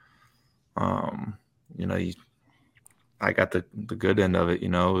 but, I got the good end of it. It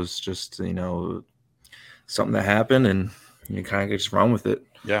was just, something that happened, and you kind of just run with it.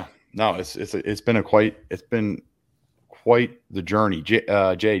 Yeah, no, it's been quite the journey. Jay,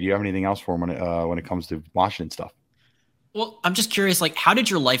 do you have anything else for him when it comes to Washington stuff? Well, I'm just curious, like, how did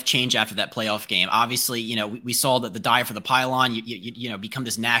your life change after that playoff game? Obviously, we saw that the die for the pylon, you become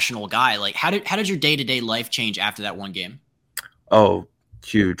this national guy. Like, how did your day-to-day life change after that one game? Oh,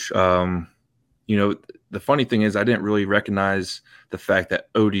 huge. The funny thing is I didn't really recognize the fact that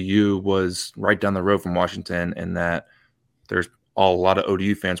ODU was right down the road from Washington, and that there's a lot of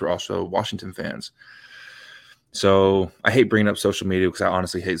ODU fans were also Washington fans. So I hate bringing up social media because I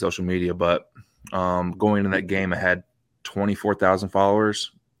honestly hate social media, but going into that game, I had 24,000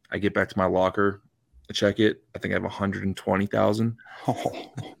 followers. I get back to my locker, I check it. I think I have 120,000.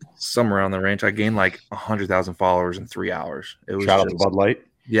 Somewhere around the range. I gained like 100,000 followers in 3 hours. It was shout out to Bud Light.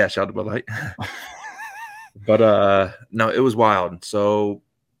 Yeah, shout out to Bud Light. But no, it was wild. So,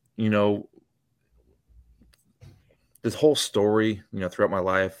 this whole story, throughout my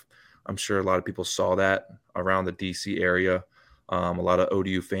life, I'm sure a lot of people saw that around the DC area. A lot of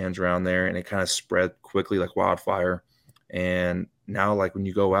ODU fans around there, and it kind of spread quickly like wildfire. And now, like, when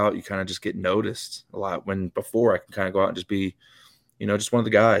you go out, you kind of just get noticed a lot. When before I can kind of go out and just be, just one of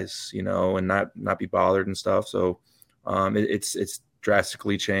the guys, and not be bothered and stuff. So it's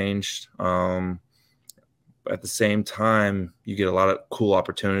drastically changed. But at the same time, you get a lot of cool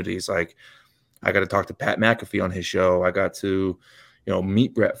opportunities. Like, I got to talk to Pat McAfee on his show. I got to,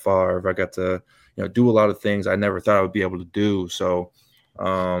 meet Brett Favre. I got to, do a lot of things I never thought I would be able to do. So,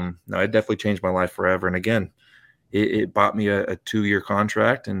 no, it definitely changed my life forever. And again, it bought me a 2-year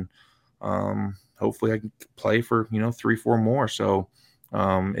contract, and hopefully I can play for, 3-4 more. So,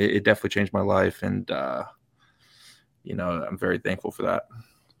 it definitely changed my life. And, I'm very thankful for that.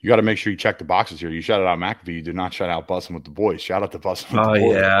 You got to make sure you check the boxes here. You shouted out McAfee. You did not shout out Bussin' with the Boys. Shout out to Bussin' with the Boys.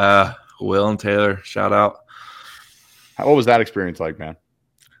 Oh, yeah. Will and Taylor, shout out. What was that experience like, man?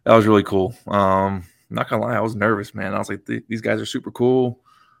 That was really cool. I'm not going to lie. I was nervous, man. I was like, these guys are super cool.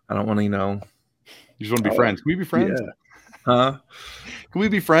 I don't want to, You just want to be friends. Can we be friends? Yeah. Huh? Can we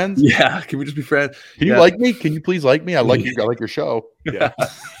be friends? Yeah. Can we just be friends? Can you like me? Can you please like me? I like you. I like your show. Yeah.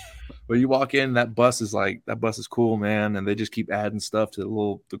 But you walk in, that bus is cool, man. And they just keep adding stuff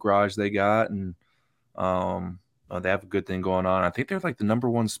to the garage they got. And they have a good thing going on. I think they're like the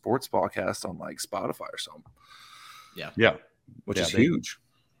 #1 sports podcast on like Spotify or something. Yeah. Yeah. Which is huge.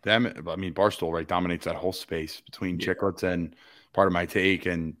 Barstool, right, dominates that whole space between Chicklets and Part of My Take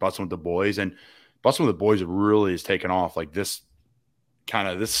and Bussin' with the Boys. And Bussin' with the Boys really has taken off like this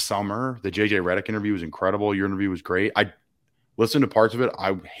summer. The JJ Redick interview was incredible. Your interview was great. I listened to parts of it.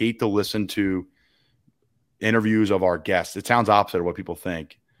 I hate to listen to interviews of our guests. It sounds opposite of what people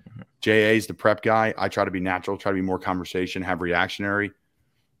think. Mm-hmm. JA is the prep guy. I try to be natural, try to be more conversation, have reactionary,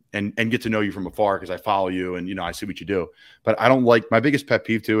 and get to know you from afar because I follow you and, I see what you do. But I don't like – my biggest pet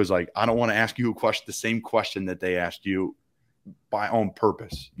peeve too is like I don't want to ask you the same question that they asked you on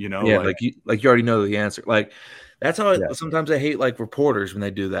purpose, Yeah, like you already know the answer. Like that's how sometimes I hate like reporters when they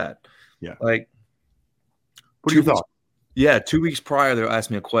do that. Yeah. Like what are your thoughts? Yeah, 2 weeks prior they'll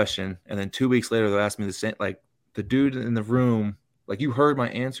ask me a question, and then 2 weeks later they'll ask me the same. Like the dude in the room, like you heard my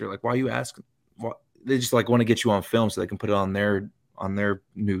answer. Like why are you asking? What they just like want to get you on film so they can put it on their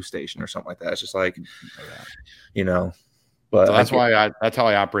news station or something like that. It's just like, But so that's how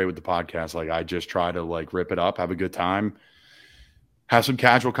I operate with the podcast. Like I just try to like rip it up, have a good time, have some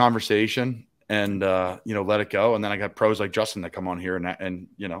casual conversation, and let it go. And then I got pros like Justin that come on here and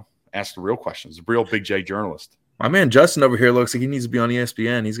ask the real questions. A real Big J journalist. My man Justin over here looks like he needs to be on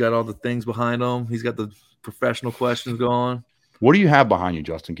ESPN. He's got all the things behind him. He's got the professional questions going. What do you have behind you,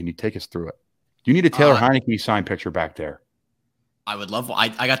 Justin? Can you take us through it? Do you need a Taylor Heineke signed picture back there? I would love. I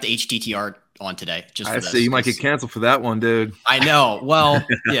got the HTTR on today. I see. You might get canceled for that one, dude. I know. Well,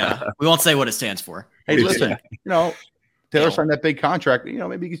 yeah. We won't say what it stands for. Hey, listen. Taylor signed that big contract.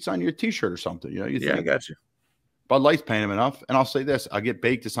 Maybe you could sign your T-shirt or something. I got you. Bud Light's paying him enough. And I'll say this: I'll get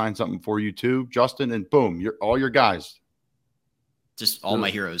Baked to sign something for you too, Justin. And boom, all your guys. Just all my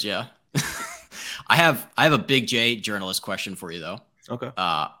heroes. Yeah. I have a Big J journalist question for you though. Okay.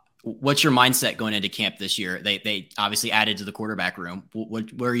 What's your mindset going into camp this year? They obviously added to the quarterback room.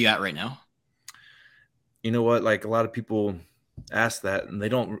 Where are you at right now? You know what? Like, a lot of people ask that, and a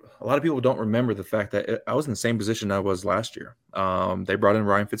lot of people don't remember the fact that I was in the same position I was last year. They brought in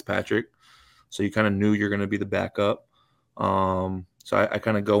Ryan Fitzpatrick, so you kind of knew you're going to be the backup. So I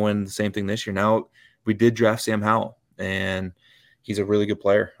kind of go in the same thing this year. Now, we did draft Sam Howell, and he's a really good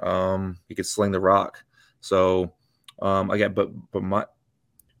player. He could sling the rock. So again, but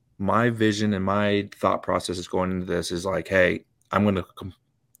my vision and my thought process is going into this is like, hey, I'm going to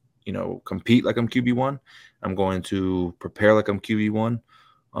compete like I'm QB1. I'm going to prepare like I'm QB1.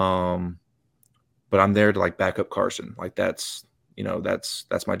 But I'm there to like back up Carson. Like that's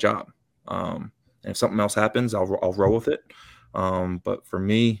my job. And if something else happens, I'll roll with it. But for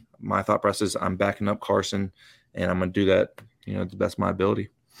me, my thought process is I'm backing up Carson, and I'm going to do that, to the best of my ability.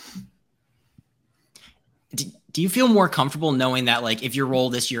 Do you feel more comfortable knowing that, like, if your role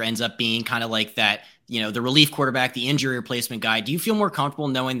this year ends up being kind of like that, the relief quarterback, the injury replacement guy, do you feel more comfortable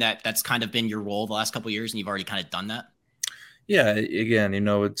knowing that that's kind of been your role the last couple of years and you've already kind of done that? Yeah. Again,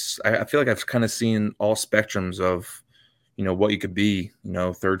 I feel like I've kind of seen all spectrums of, what you could be,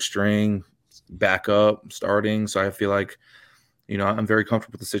 third string, backup, starting. So I feel like, I'm very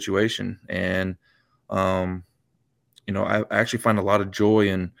comfortable with the situation. And, I actually find a lot of joy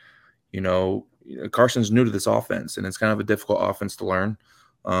in, Carson's new to this offense, and it's kind of a difficult offense to learn.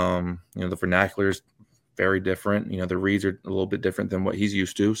 The vernacular is very different. The reads are a little bit different than what he's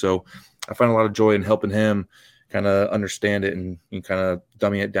used to. So I find a lot of joy in helping him kind of understand it and kind of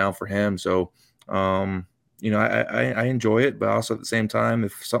dumbing it down for him. So, I enjoy it, but also at the same time,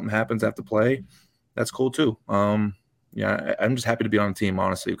 if something happens I have to play, that's cool too. I'm just happy to be on the team,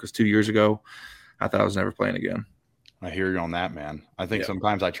 honestly, because 2 years ago, I thought I was never playing again. I hear you on that, man. I think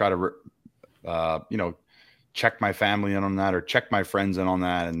sometimes I try to, check my family in on that or check my friends in on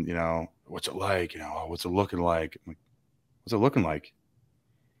that. And, what's it like? What's it looking like? I'm like, what's it looking like?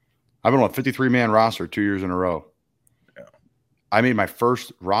 I've been on a 53-man roster 2 years in a row. Yeah. I made my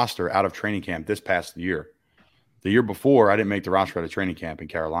first roster out of training camp this past year. The year before, I didn't make the roster out of training camp in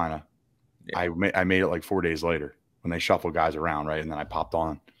Carolina. Yeah. I made it like 4 days later when they shuffled guys around, right? And then I popped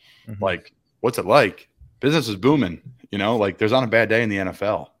on. Mm-hmm. Like, what's it like? Business is booming, like there's not a bad day in the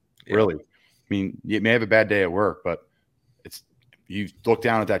NFL, really. I mean, you may have a bad day at work, but you look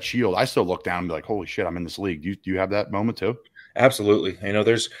down at that shield. I still look down and be like, holy shit, I'm in this league. Do you have that moment too? Absolutely.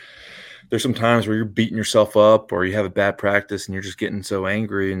 There's some times where you're beating yourself up or you have a bad practice and you're just getting so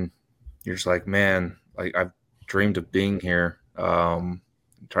angry and you're just like, man, like I've dreamed of being here. Try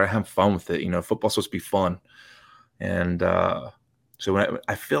to have fun with it. Football's supposed to be fun. And so when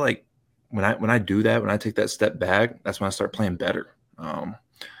I feel like when I do that, when I take that step back, that's when I start playing better. When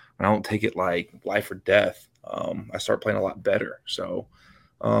I don't take it like life or death, I start playing a lot better. So,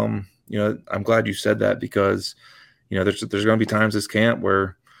 I'm glad you said that because, there's going to be times this camp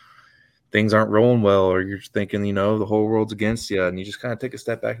where things aren't rolling well, or you're thinking, the whole world's against you, and you just kind of take a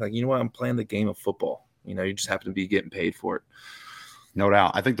step back, like, I'm playing the game of football. You just happen to be getting paid for it. No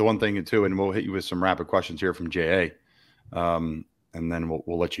doubt. I think the one thing too, and we'll hit you with some rapid questions here from JA. And then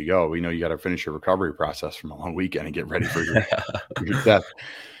we'll let you go. We know you got to finish your recovery process from a long weekend and get ready for your death.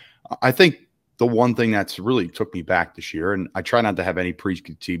 I think the one thing that's really took me back this year, and I try not to have any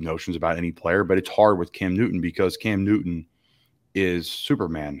preconceived notions about any player, but it's hard with Cam Newton because Cam Newton is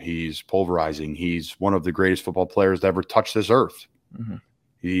Superman. He's pulverizing. He's one of the greatest football players to ever touch this earth. Mm-hmm.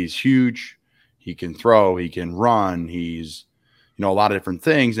 He's huge. He can throw. He can run. He's a lot of different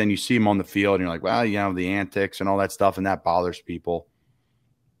things. Then you see him on the field and you're like, well, the antics and all that stuff, and that bothers people.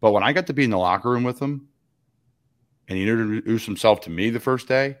 But when I got to be in the locker room with him and he introduced himself to me the first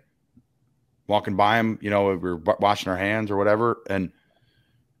day, walking by him, we were washing our hands or whatever. And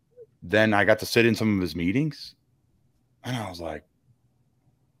then I got to sit in some of his meetings and I was like,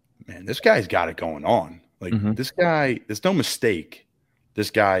 man, this guy's got it going on. Like This guy, there's no mistake. This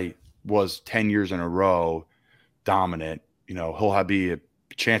guy was 10 years in a row dominant. He'll be a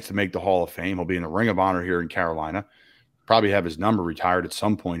chance to make the Hall of Fame. He'll be in the Ring of Honor here in Carolina. Probably have his number retired at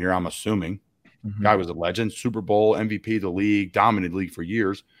some point here, I'm assuming. Mm-hmm. Guy was a legend, Super Bowl, MVP of the league, dominated the league for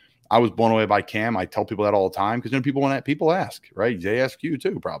years. I was blown away by Cam. I tell people that all the time because people ask, right? They ask you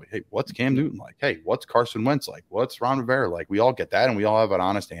too, probably. Hey, what's Cam Newton like? Hey, what's Carson Wentz like? What's Ron Rivera like? We all get that, and we all have an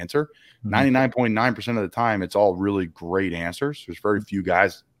honest answer. 99.9% of the time, it's all really great answers. There's very few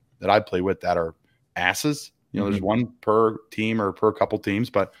guys that I play with that are asses. There's one per team or per couple teams.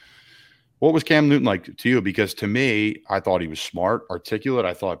 But what was Cam Newton like to you? Because to me, I thought he was smart, articulate.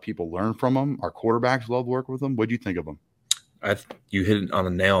 I thought people learned from him. Our quarterbacks love working with him. What do you think of him? You hit it on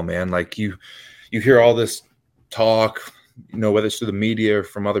the nail, man. Like you hear all this talk, whether it's through the media or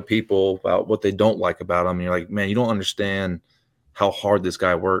from other people about what they don't like about him. And you're like, man, you don't understand how hard this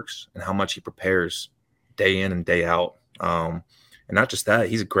guy works and how much he prepares day in and day out. And not just that,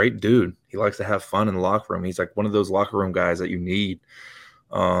 he's a great dude. He likes to have fun in the locker room. He's like one of those locker room guys that you need.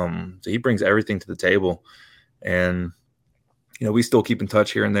 So he brings everything to the table. And, we still keep in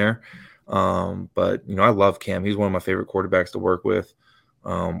touch here and there. But, I love Cam. He's one of my favorite quarterbacks to work with.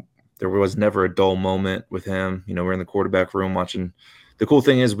 There was never a dull moment with him. We're in the quarterback room watching. The cool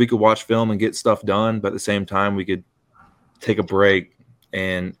thing is we could watch film and get stuff done, but at the same time we could take a break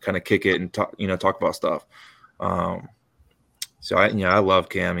and kind of kick it and talk about stuff. So I love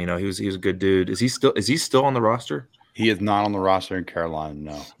Cam. He was a good dude. Is he still on the roster? He is not on the roster in Carolina.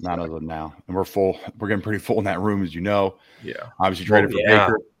 No, not as of now. And we're full. We're getting pretty full in that room, as you know. Yeah. Obviously traded for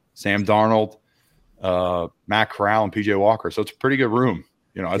Baker, Sam Darnold, Matt Corral, and PJ Walker. So it's a pretty good room.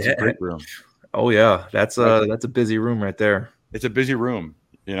 It's a great room. Oh yeah, that's a busy room right there. It's a busy room.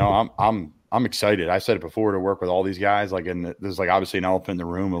 I'm excited. I said it before, to work with all these guys. There's obviously an elephant in the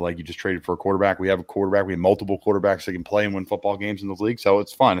room of you just traded for a quarterback. We have a quarterback. We have multiple quarterbacks that can play and win football games in the league. So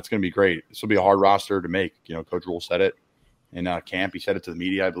it's fun. It's going to be great. This will be a hard roster to make. Coach Rule said it in camp. He said it to the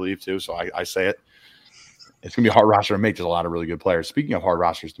media, I believe, too. So I say it. It's going to be a hard roster to make. There's a lot of really good players. Speaking of hard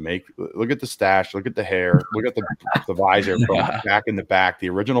rosters to make, look at the stash, look at the hair, look at the visor from back in the back, the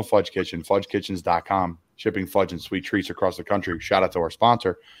original Fudge Kitchen, fudgekitchens.com, shipping fudge and sweet treats across the country. Shout out to our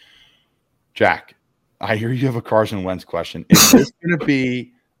sponsor. Jack, I hear you have a Carson Wentz question. Is this going to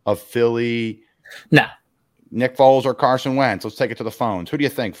be a Philly? No. Nick Foles or Carson Wentz? Let's take it to the phones. Who do you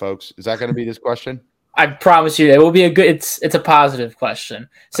think, folks? Is that going to be this question? I promise you, it will be a good. It's a positive question.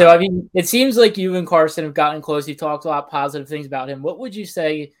 So it seems like you and Carson have gotten close. You talked a lot of positive things about him. What would you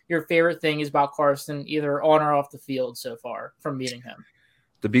say your favorite thing is about Carson, either on or off the field so far from meeting him?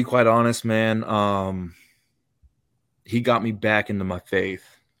 To be quite honest, man, he got me back into my faith.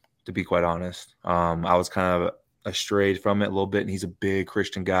 To be quite honest, I was kind of strayed from it a little bit, and he's a big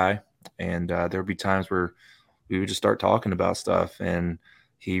Christian guy. And there would be times where we would just start talking about stuff, and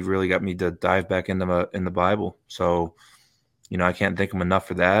he really got me to dive back in the Bible. So, I can't thank him enough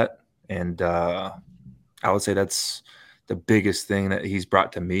for that. And I would say that's the biggest thing that he's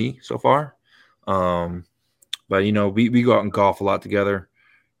brought to me so far. But we go out and golf a lot together.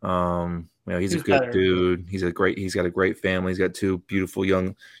 He's a good dude. He's got a great family. He's got two beautiful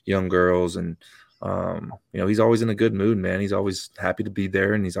young girls, and he's always in a good mood, man. He's always happy to be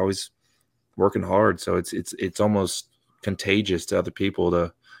there, and he's always working hard. So it's almost contagious to other people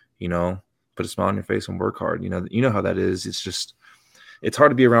to, put a smile on your face and work hard. You know how that is. It's hard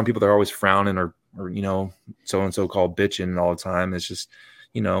to be around people that are always frowning or so-and-so called bitching all the time. It's just,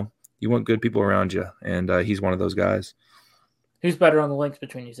 you want good people around you. And he's one of those guys. Who's better on the links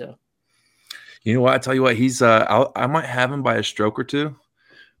between you two? You know what? I tell you what, he's I might have him by a stroke or two,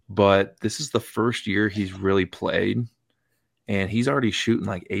 but this is the first year he's really played. And he's already shooting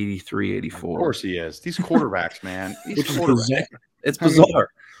 83, 84. Of course he is. These quarterbacks, man. It's bizarre.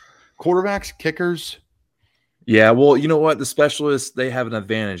 Quarterbacks, kickers. Yeah, well, you know what? The specialists, they have an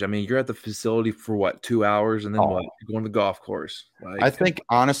advantage. I mean, you're at the facility for 2 hours, and then what? You're going to the golf course. I think,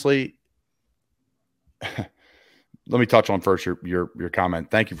 honestly, let me touch on first your comment.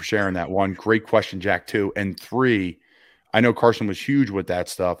 Thank you for sharing that. One, great question, Jack, 2. And 3, I know Carson was huge with that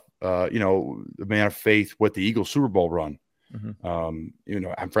stuff. The man of faith with the Eagles Super Bowl run. Mm-hmm.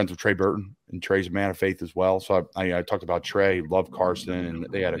 I'm friends with Trey Burton, and Trey's a man of faith as well. So I talked about Trey, love Carson, and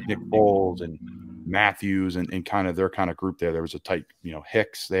they had a Nick Foles and Matthews and kind of their kind of group there. There was a tight,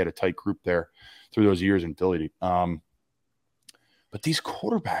 Hicks. They had a tight group there through those years in Philly. But these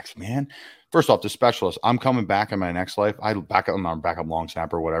quarterbacks, man. First off, the specialists. I'm coming back in my next life. I'm a backup long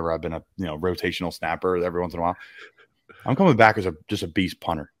snapper or whatever. I've been a rotational snapper every once in a while. I'm coming back as just a beast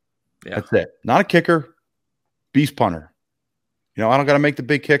punter. Yeah. That's it. Not a kicker, beast punter. I don't got to make the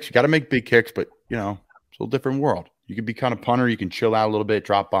big kicks. You got to make big kicks, but, it's a little different world. You can be kind of punter. You can chill out a little bit,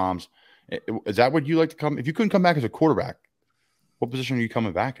 drop bombs. Is that what you like to come? If you couldn't come back as a quarterback, what position are you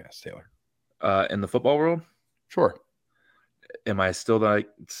coming back as, Taylor? In the football world? Sure. Am I still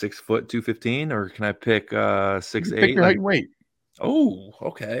 6 foot 215, or can I pick 6'8"? Pick your height and weight. Oh,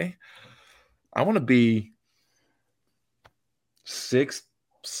 okay. I want to be 6'7",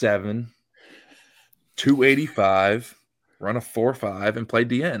 285. Run a 4.5 and play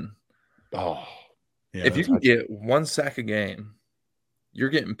DN. Oh, yeah. If you can get 1 sack a game,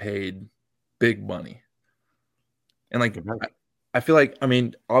 you're getting paid big money. And I feel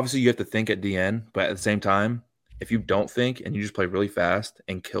obviously you have to think at DN, but at the same time, if you don't think and you just play really fast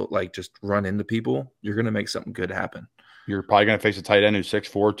and kill, just run into people, you're going to make something good happen. You're probably going to face a tight end who's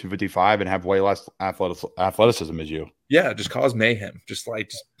 6'4", 255, and have way less athleticism as you. Yeah, just cause mayhem. Just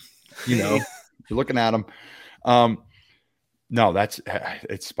you're looking at him. No,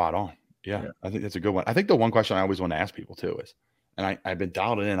 it's spot on. Yeah, I think that's a good one. I think the one question I always want to ask people too is, and I've been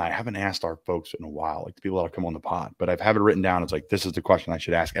dialed in. I haven't asked our folks in a while, like the people that come on the pod, but I've have it written down. It's like, this is the question I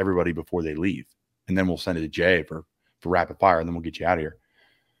should ask everybody before they leave, and then we'll send it to Jay for rapid fire, and then we'll get you out of here.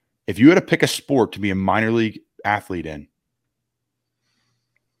 If you had to pick a sport to be a minor league athlete in,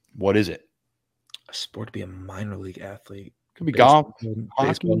 what is it? A sport to be a minor league athlete. Could be golf,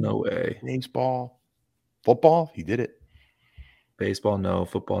 baseball, no way. Baseball, football, he did it. Baseball, no.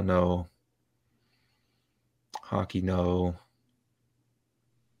 Football, no. Hockey, no.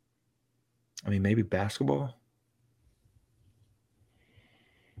 I mean, maybe basketball.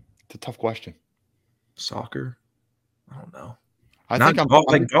 It's a tough question. Soccer, I don't know.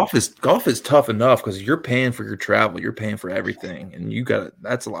 Golf is tough enough because you're paying for your travel, you're paying for everything, and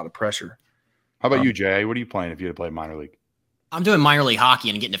that's a lot of pressure. How about you, Jay? What are you playing if you had to play minor league? I'm doing minor league hockey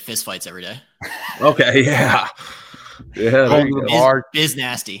and getting into fist fights every day. Okay, yeah. Going to the bar, biz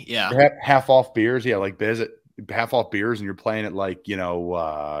nasty, yeah. Half off beers, yeah, like half off beers, and you're playing at like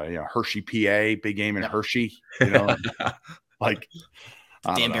Hershey, PA, big game in Hershey, like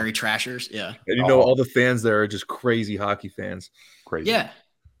Danbury Trashers, yeah. And all the fans there are just crazy hockey fans. Crazy, yeah.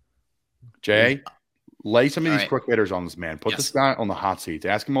 Jay, lay some of these quick hitters on this man. Put this guy on the hot seat.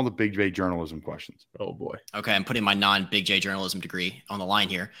 Ask him all the Big J journalism questions. Oh boy. Okay, I'm putting my non-Big J journalism degree on the line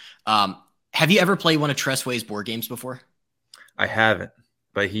here. Have you ever played one of Tressway's board games before? I haven't,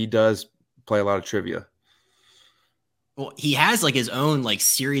 but he does play a lot of trivia. Well, he has like his own like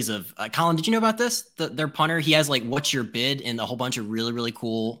series of Colin, did you know about this? Their punter, he has like what's your bid and a whole bunch of really, really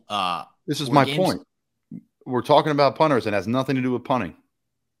cool this is my point. We're talking about punters and it has nothing to do with punting.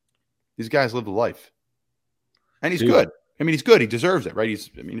 These guys live the life. And he's good. I mean, he's good. He deserves it, right?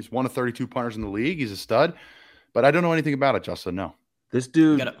 He's one of 32 punters in the league. He's a stud. But I don't know anything about it, Justin. No. This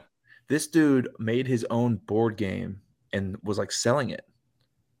dude made his own board game and was like selling it.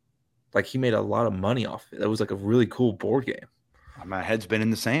 Like he made a lot of money off it. That was like a really cool board game. My head's been in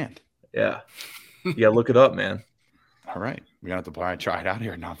the sand. Yeah. Yeah, look it up, man. All right. We're going to have to try it out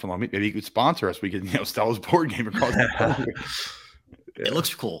here. Not for long. Maybe he could sponsor us. We could sell his board game across the country. It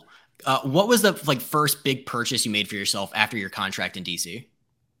looks cool. What was the first big purchase you made for yourself after your contract in DC?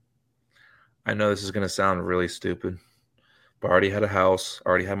 I know this is going to sound really stupid, but I already had a house,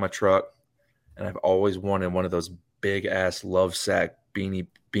 already had my truck, and I've always wanted one of those big ass Love Sack bean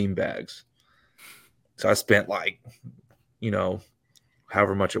bags. So I spent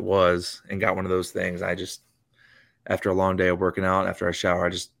however much it was and got one of those things. I just, after a long day of working out, after I shower, I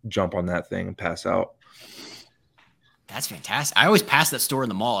just jump on that thing and pass out. That's fantastic. I always pass that store in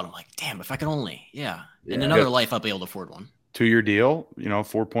the mall and I'm like, damn, if I could only, in another life, I'll be able to afford one. 2-year deal,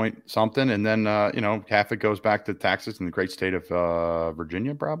 4 point something. And then, half it goes back to taxes in the great state of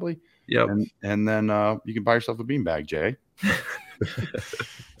Virginia, probably. Yep. And then you can buy yourself a beanbag, Jay.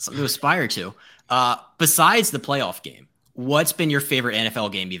 Something to aspire to. Besides the playoff game, what's been your favorite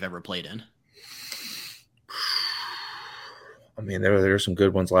NFL game you've ever played in? I mean, there were some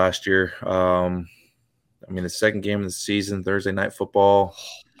good ones last year. The second game of the season, Thursday Night Football,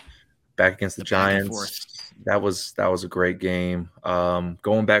 back against the Giants. That was a great game.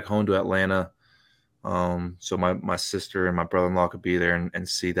 Going back home to Atlanta, so my sister and my brother-in-law could be there and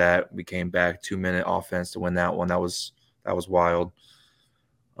see that. We came back 2-minute offense to win that one. That was wild.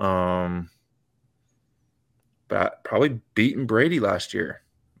 But probably beating Brady last year.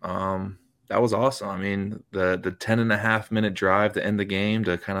 That was awesome. I mean, the 10.5-minute drive to end the game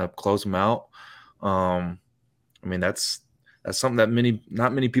to kind of close them out. That's something that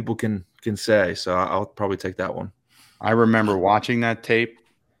not many people can say. So I'll probably take that one. I remember watching that tape.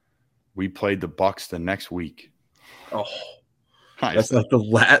 We played the Bucs the next week. Oh, that's like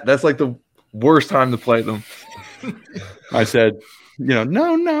the worst time to play them. I said, no.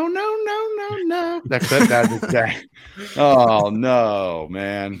 That's that. Oh no,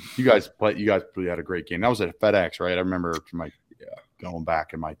 man! You guys really had a great game. That was at FedEx, right? I remember going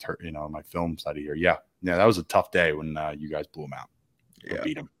back in my my film study here. Yeah, that was a tough day when you guys blew them out.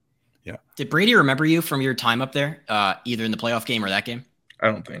 Beat them. Yeah. Did Brady remember you from your time up there, either in the playoff game or that game? I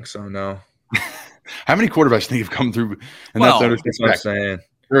don't think so. No. How many quarterbacks think have come through? And that's what I'm saying.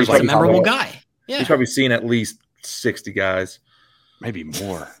 He's a memorable guy. Yeah. He's probably seen at least 60 guys. Maybe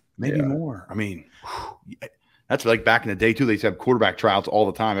more. More. I mean, that's like back in the day, too. They used to have quarterback tryouts all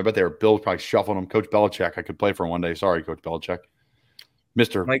the time. I bet they were Bills probably shuffling them. Coach Belichick, I could play for him one day. Sorry, Coach Belichick. Coach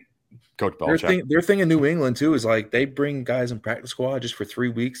Belichick. Their thing in New England, too, is like they bring guys in practice squad just for 3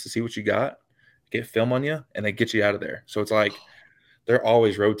 weeks to see what you got. get film on you, and they get you out of there. So it's like they're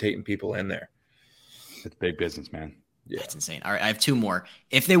always rotating people in there. It's big business, man. Yeah. That's insane. All right, I have 2 more.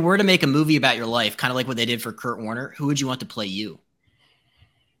 If they were to make a movie about your life, kind of like what they did for Kurt Warner, who would you want to play you?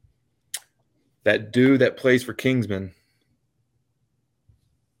 That dude that plays for Kingsman.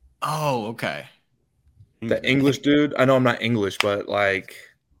 Oh, okay. The English dude. I know I'm not English, but like,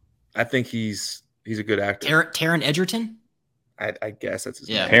 I think he's a good actor. Taron Egerton? I guess that's his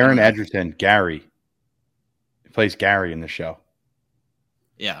name. Taron Egerton, Gary. He plays Gary in the show.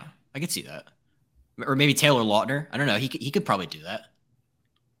 Yeah, I could see that. Or maybe Taylor Lautner. I don't know. He could probably do that.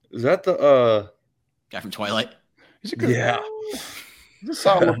 Is that the guy from Twilight? He's a good He's a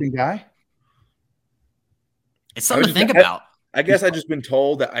solid-looking guy. It's something to think about. I guess I've just been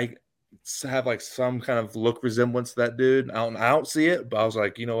told that I have like some kind of look resemblance to that dude. I don't see it, but I was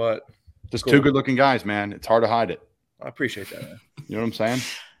like, you know what? Just cool. 2 good-looking guys, man. It's hard to hide it. I appreciate that, man. You know what I'm saying?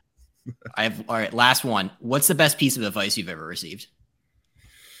 All right, last one. What's the best piece of advice you've ever received?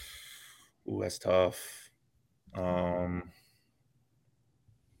 Ooh, that's tough. Man,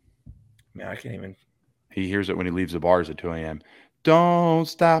 I can't even. He hears it when he leaves the bars at 2 a.m. Don't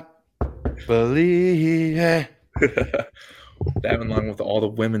stop, believe it. That along with all the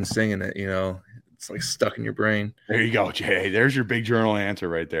women singing it, it's like stuck in your brain. There you go, Jay. There's your big journal answer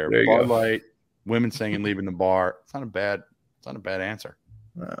right there. Bud Light, women singing, leaving the bar. It's not a bad answer.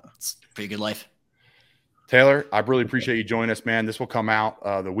 It's a pretty good life. Taylor, I really appreciate you joining us, man. This will come out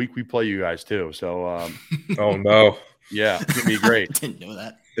the week we play you guys too. So, oh no, yeah, it's gonna be great. Didn't know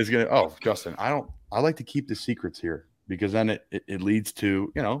that. It's gonna. Oh, Justin, I like to keep the secrets here because then it leads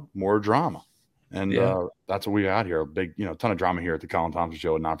to more drama, and that's what we got here. A big ton of drama here at the Colin Thompson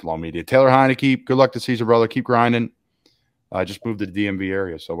Show and Not For Long Media. Taylor Heineke, good luck to Caesar, brother. Keep grinding. I just moved to the DMV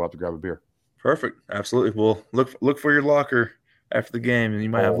area, so we'll have to grab a beer. Perfect, absolutely. We'll look for your locker after the game, and you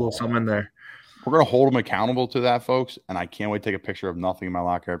might have a little something in there. We're gonna hold them accountable to that, folks, and I can't wait to take a picture of nothing in my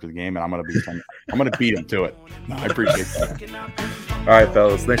locker after the game, and I'm gonna beat them to it. No, I appreciate that. All right,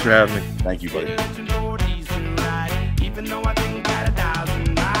 fellas, thanks for having me. Thank you, buddy.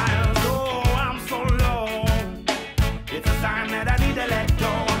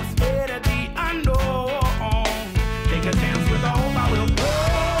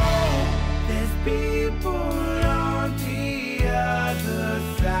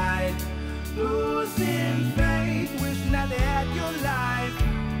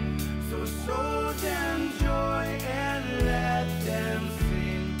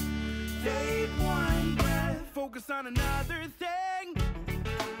 On another thing.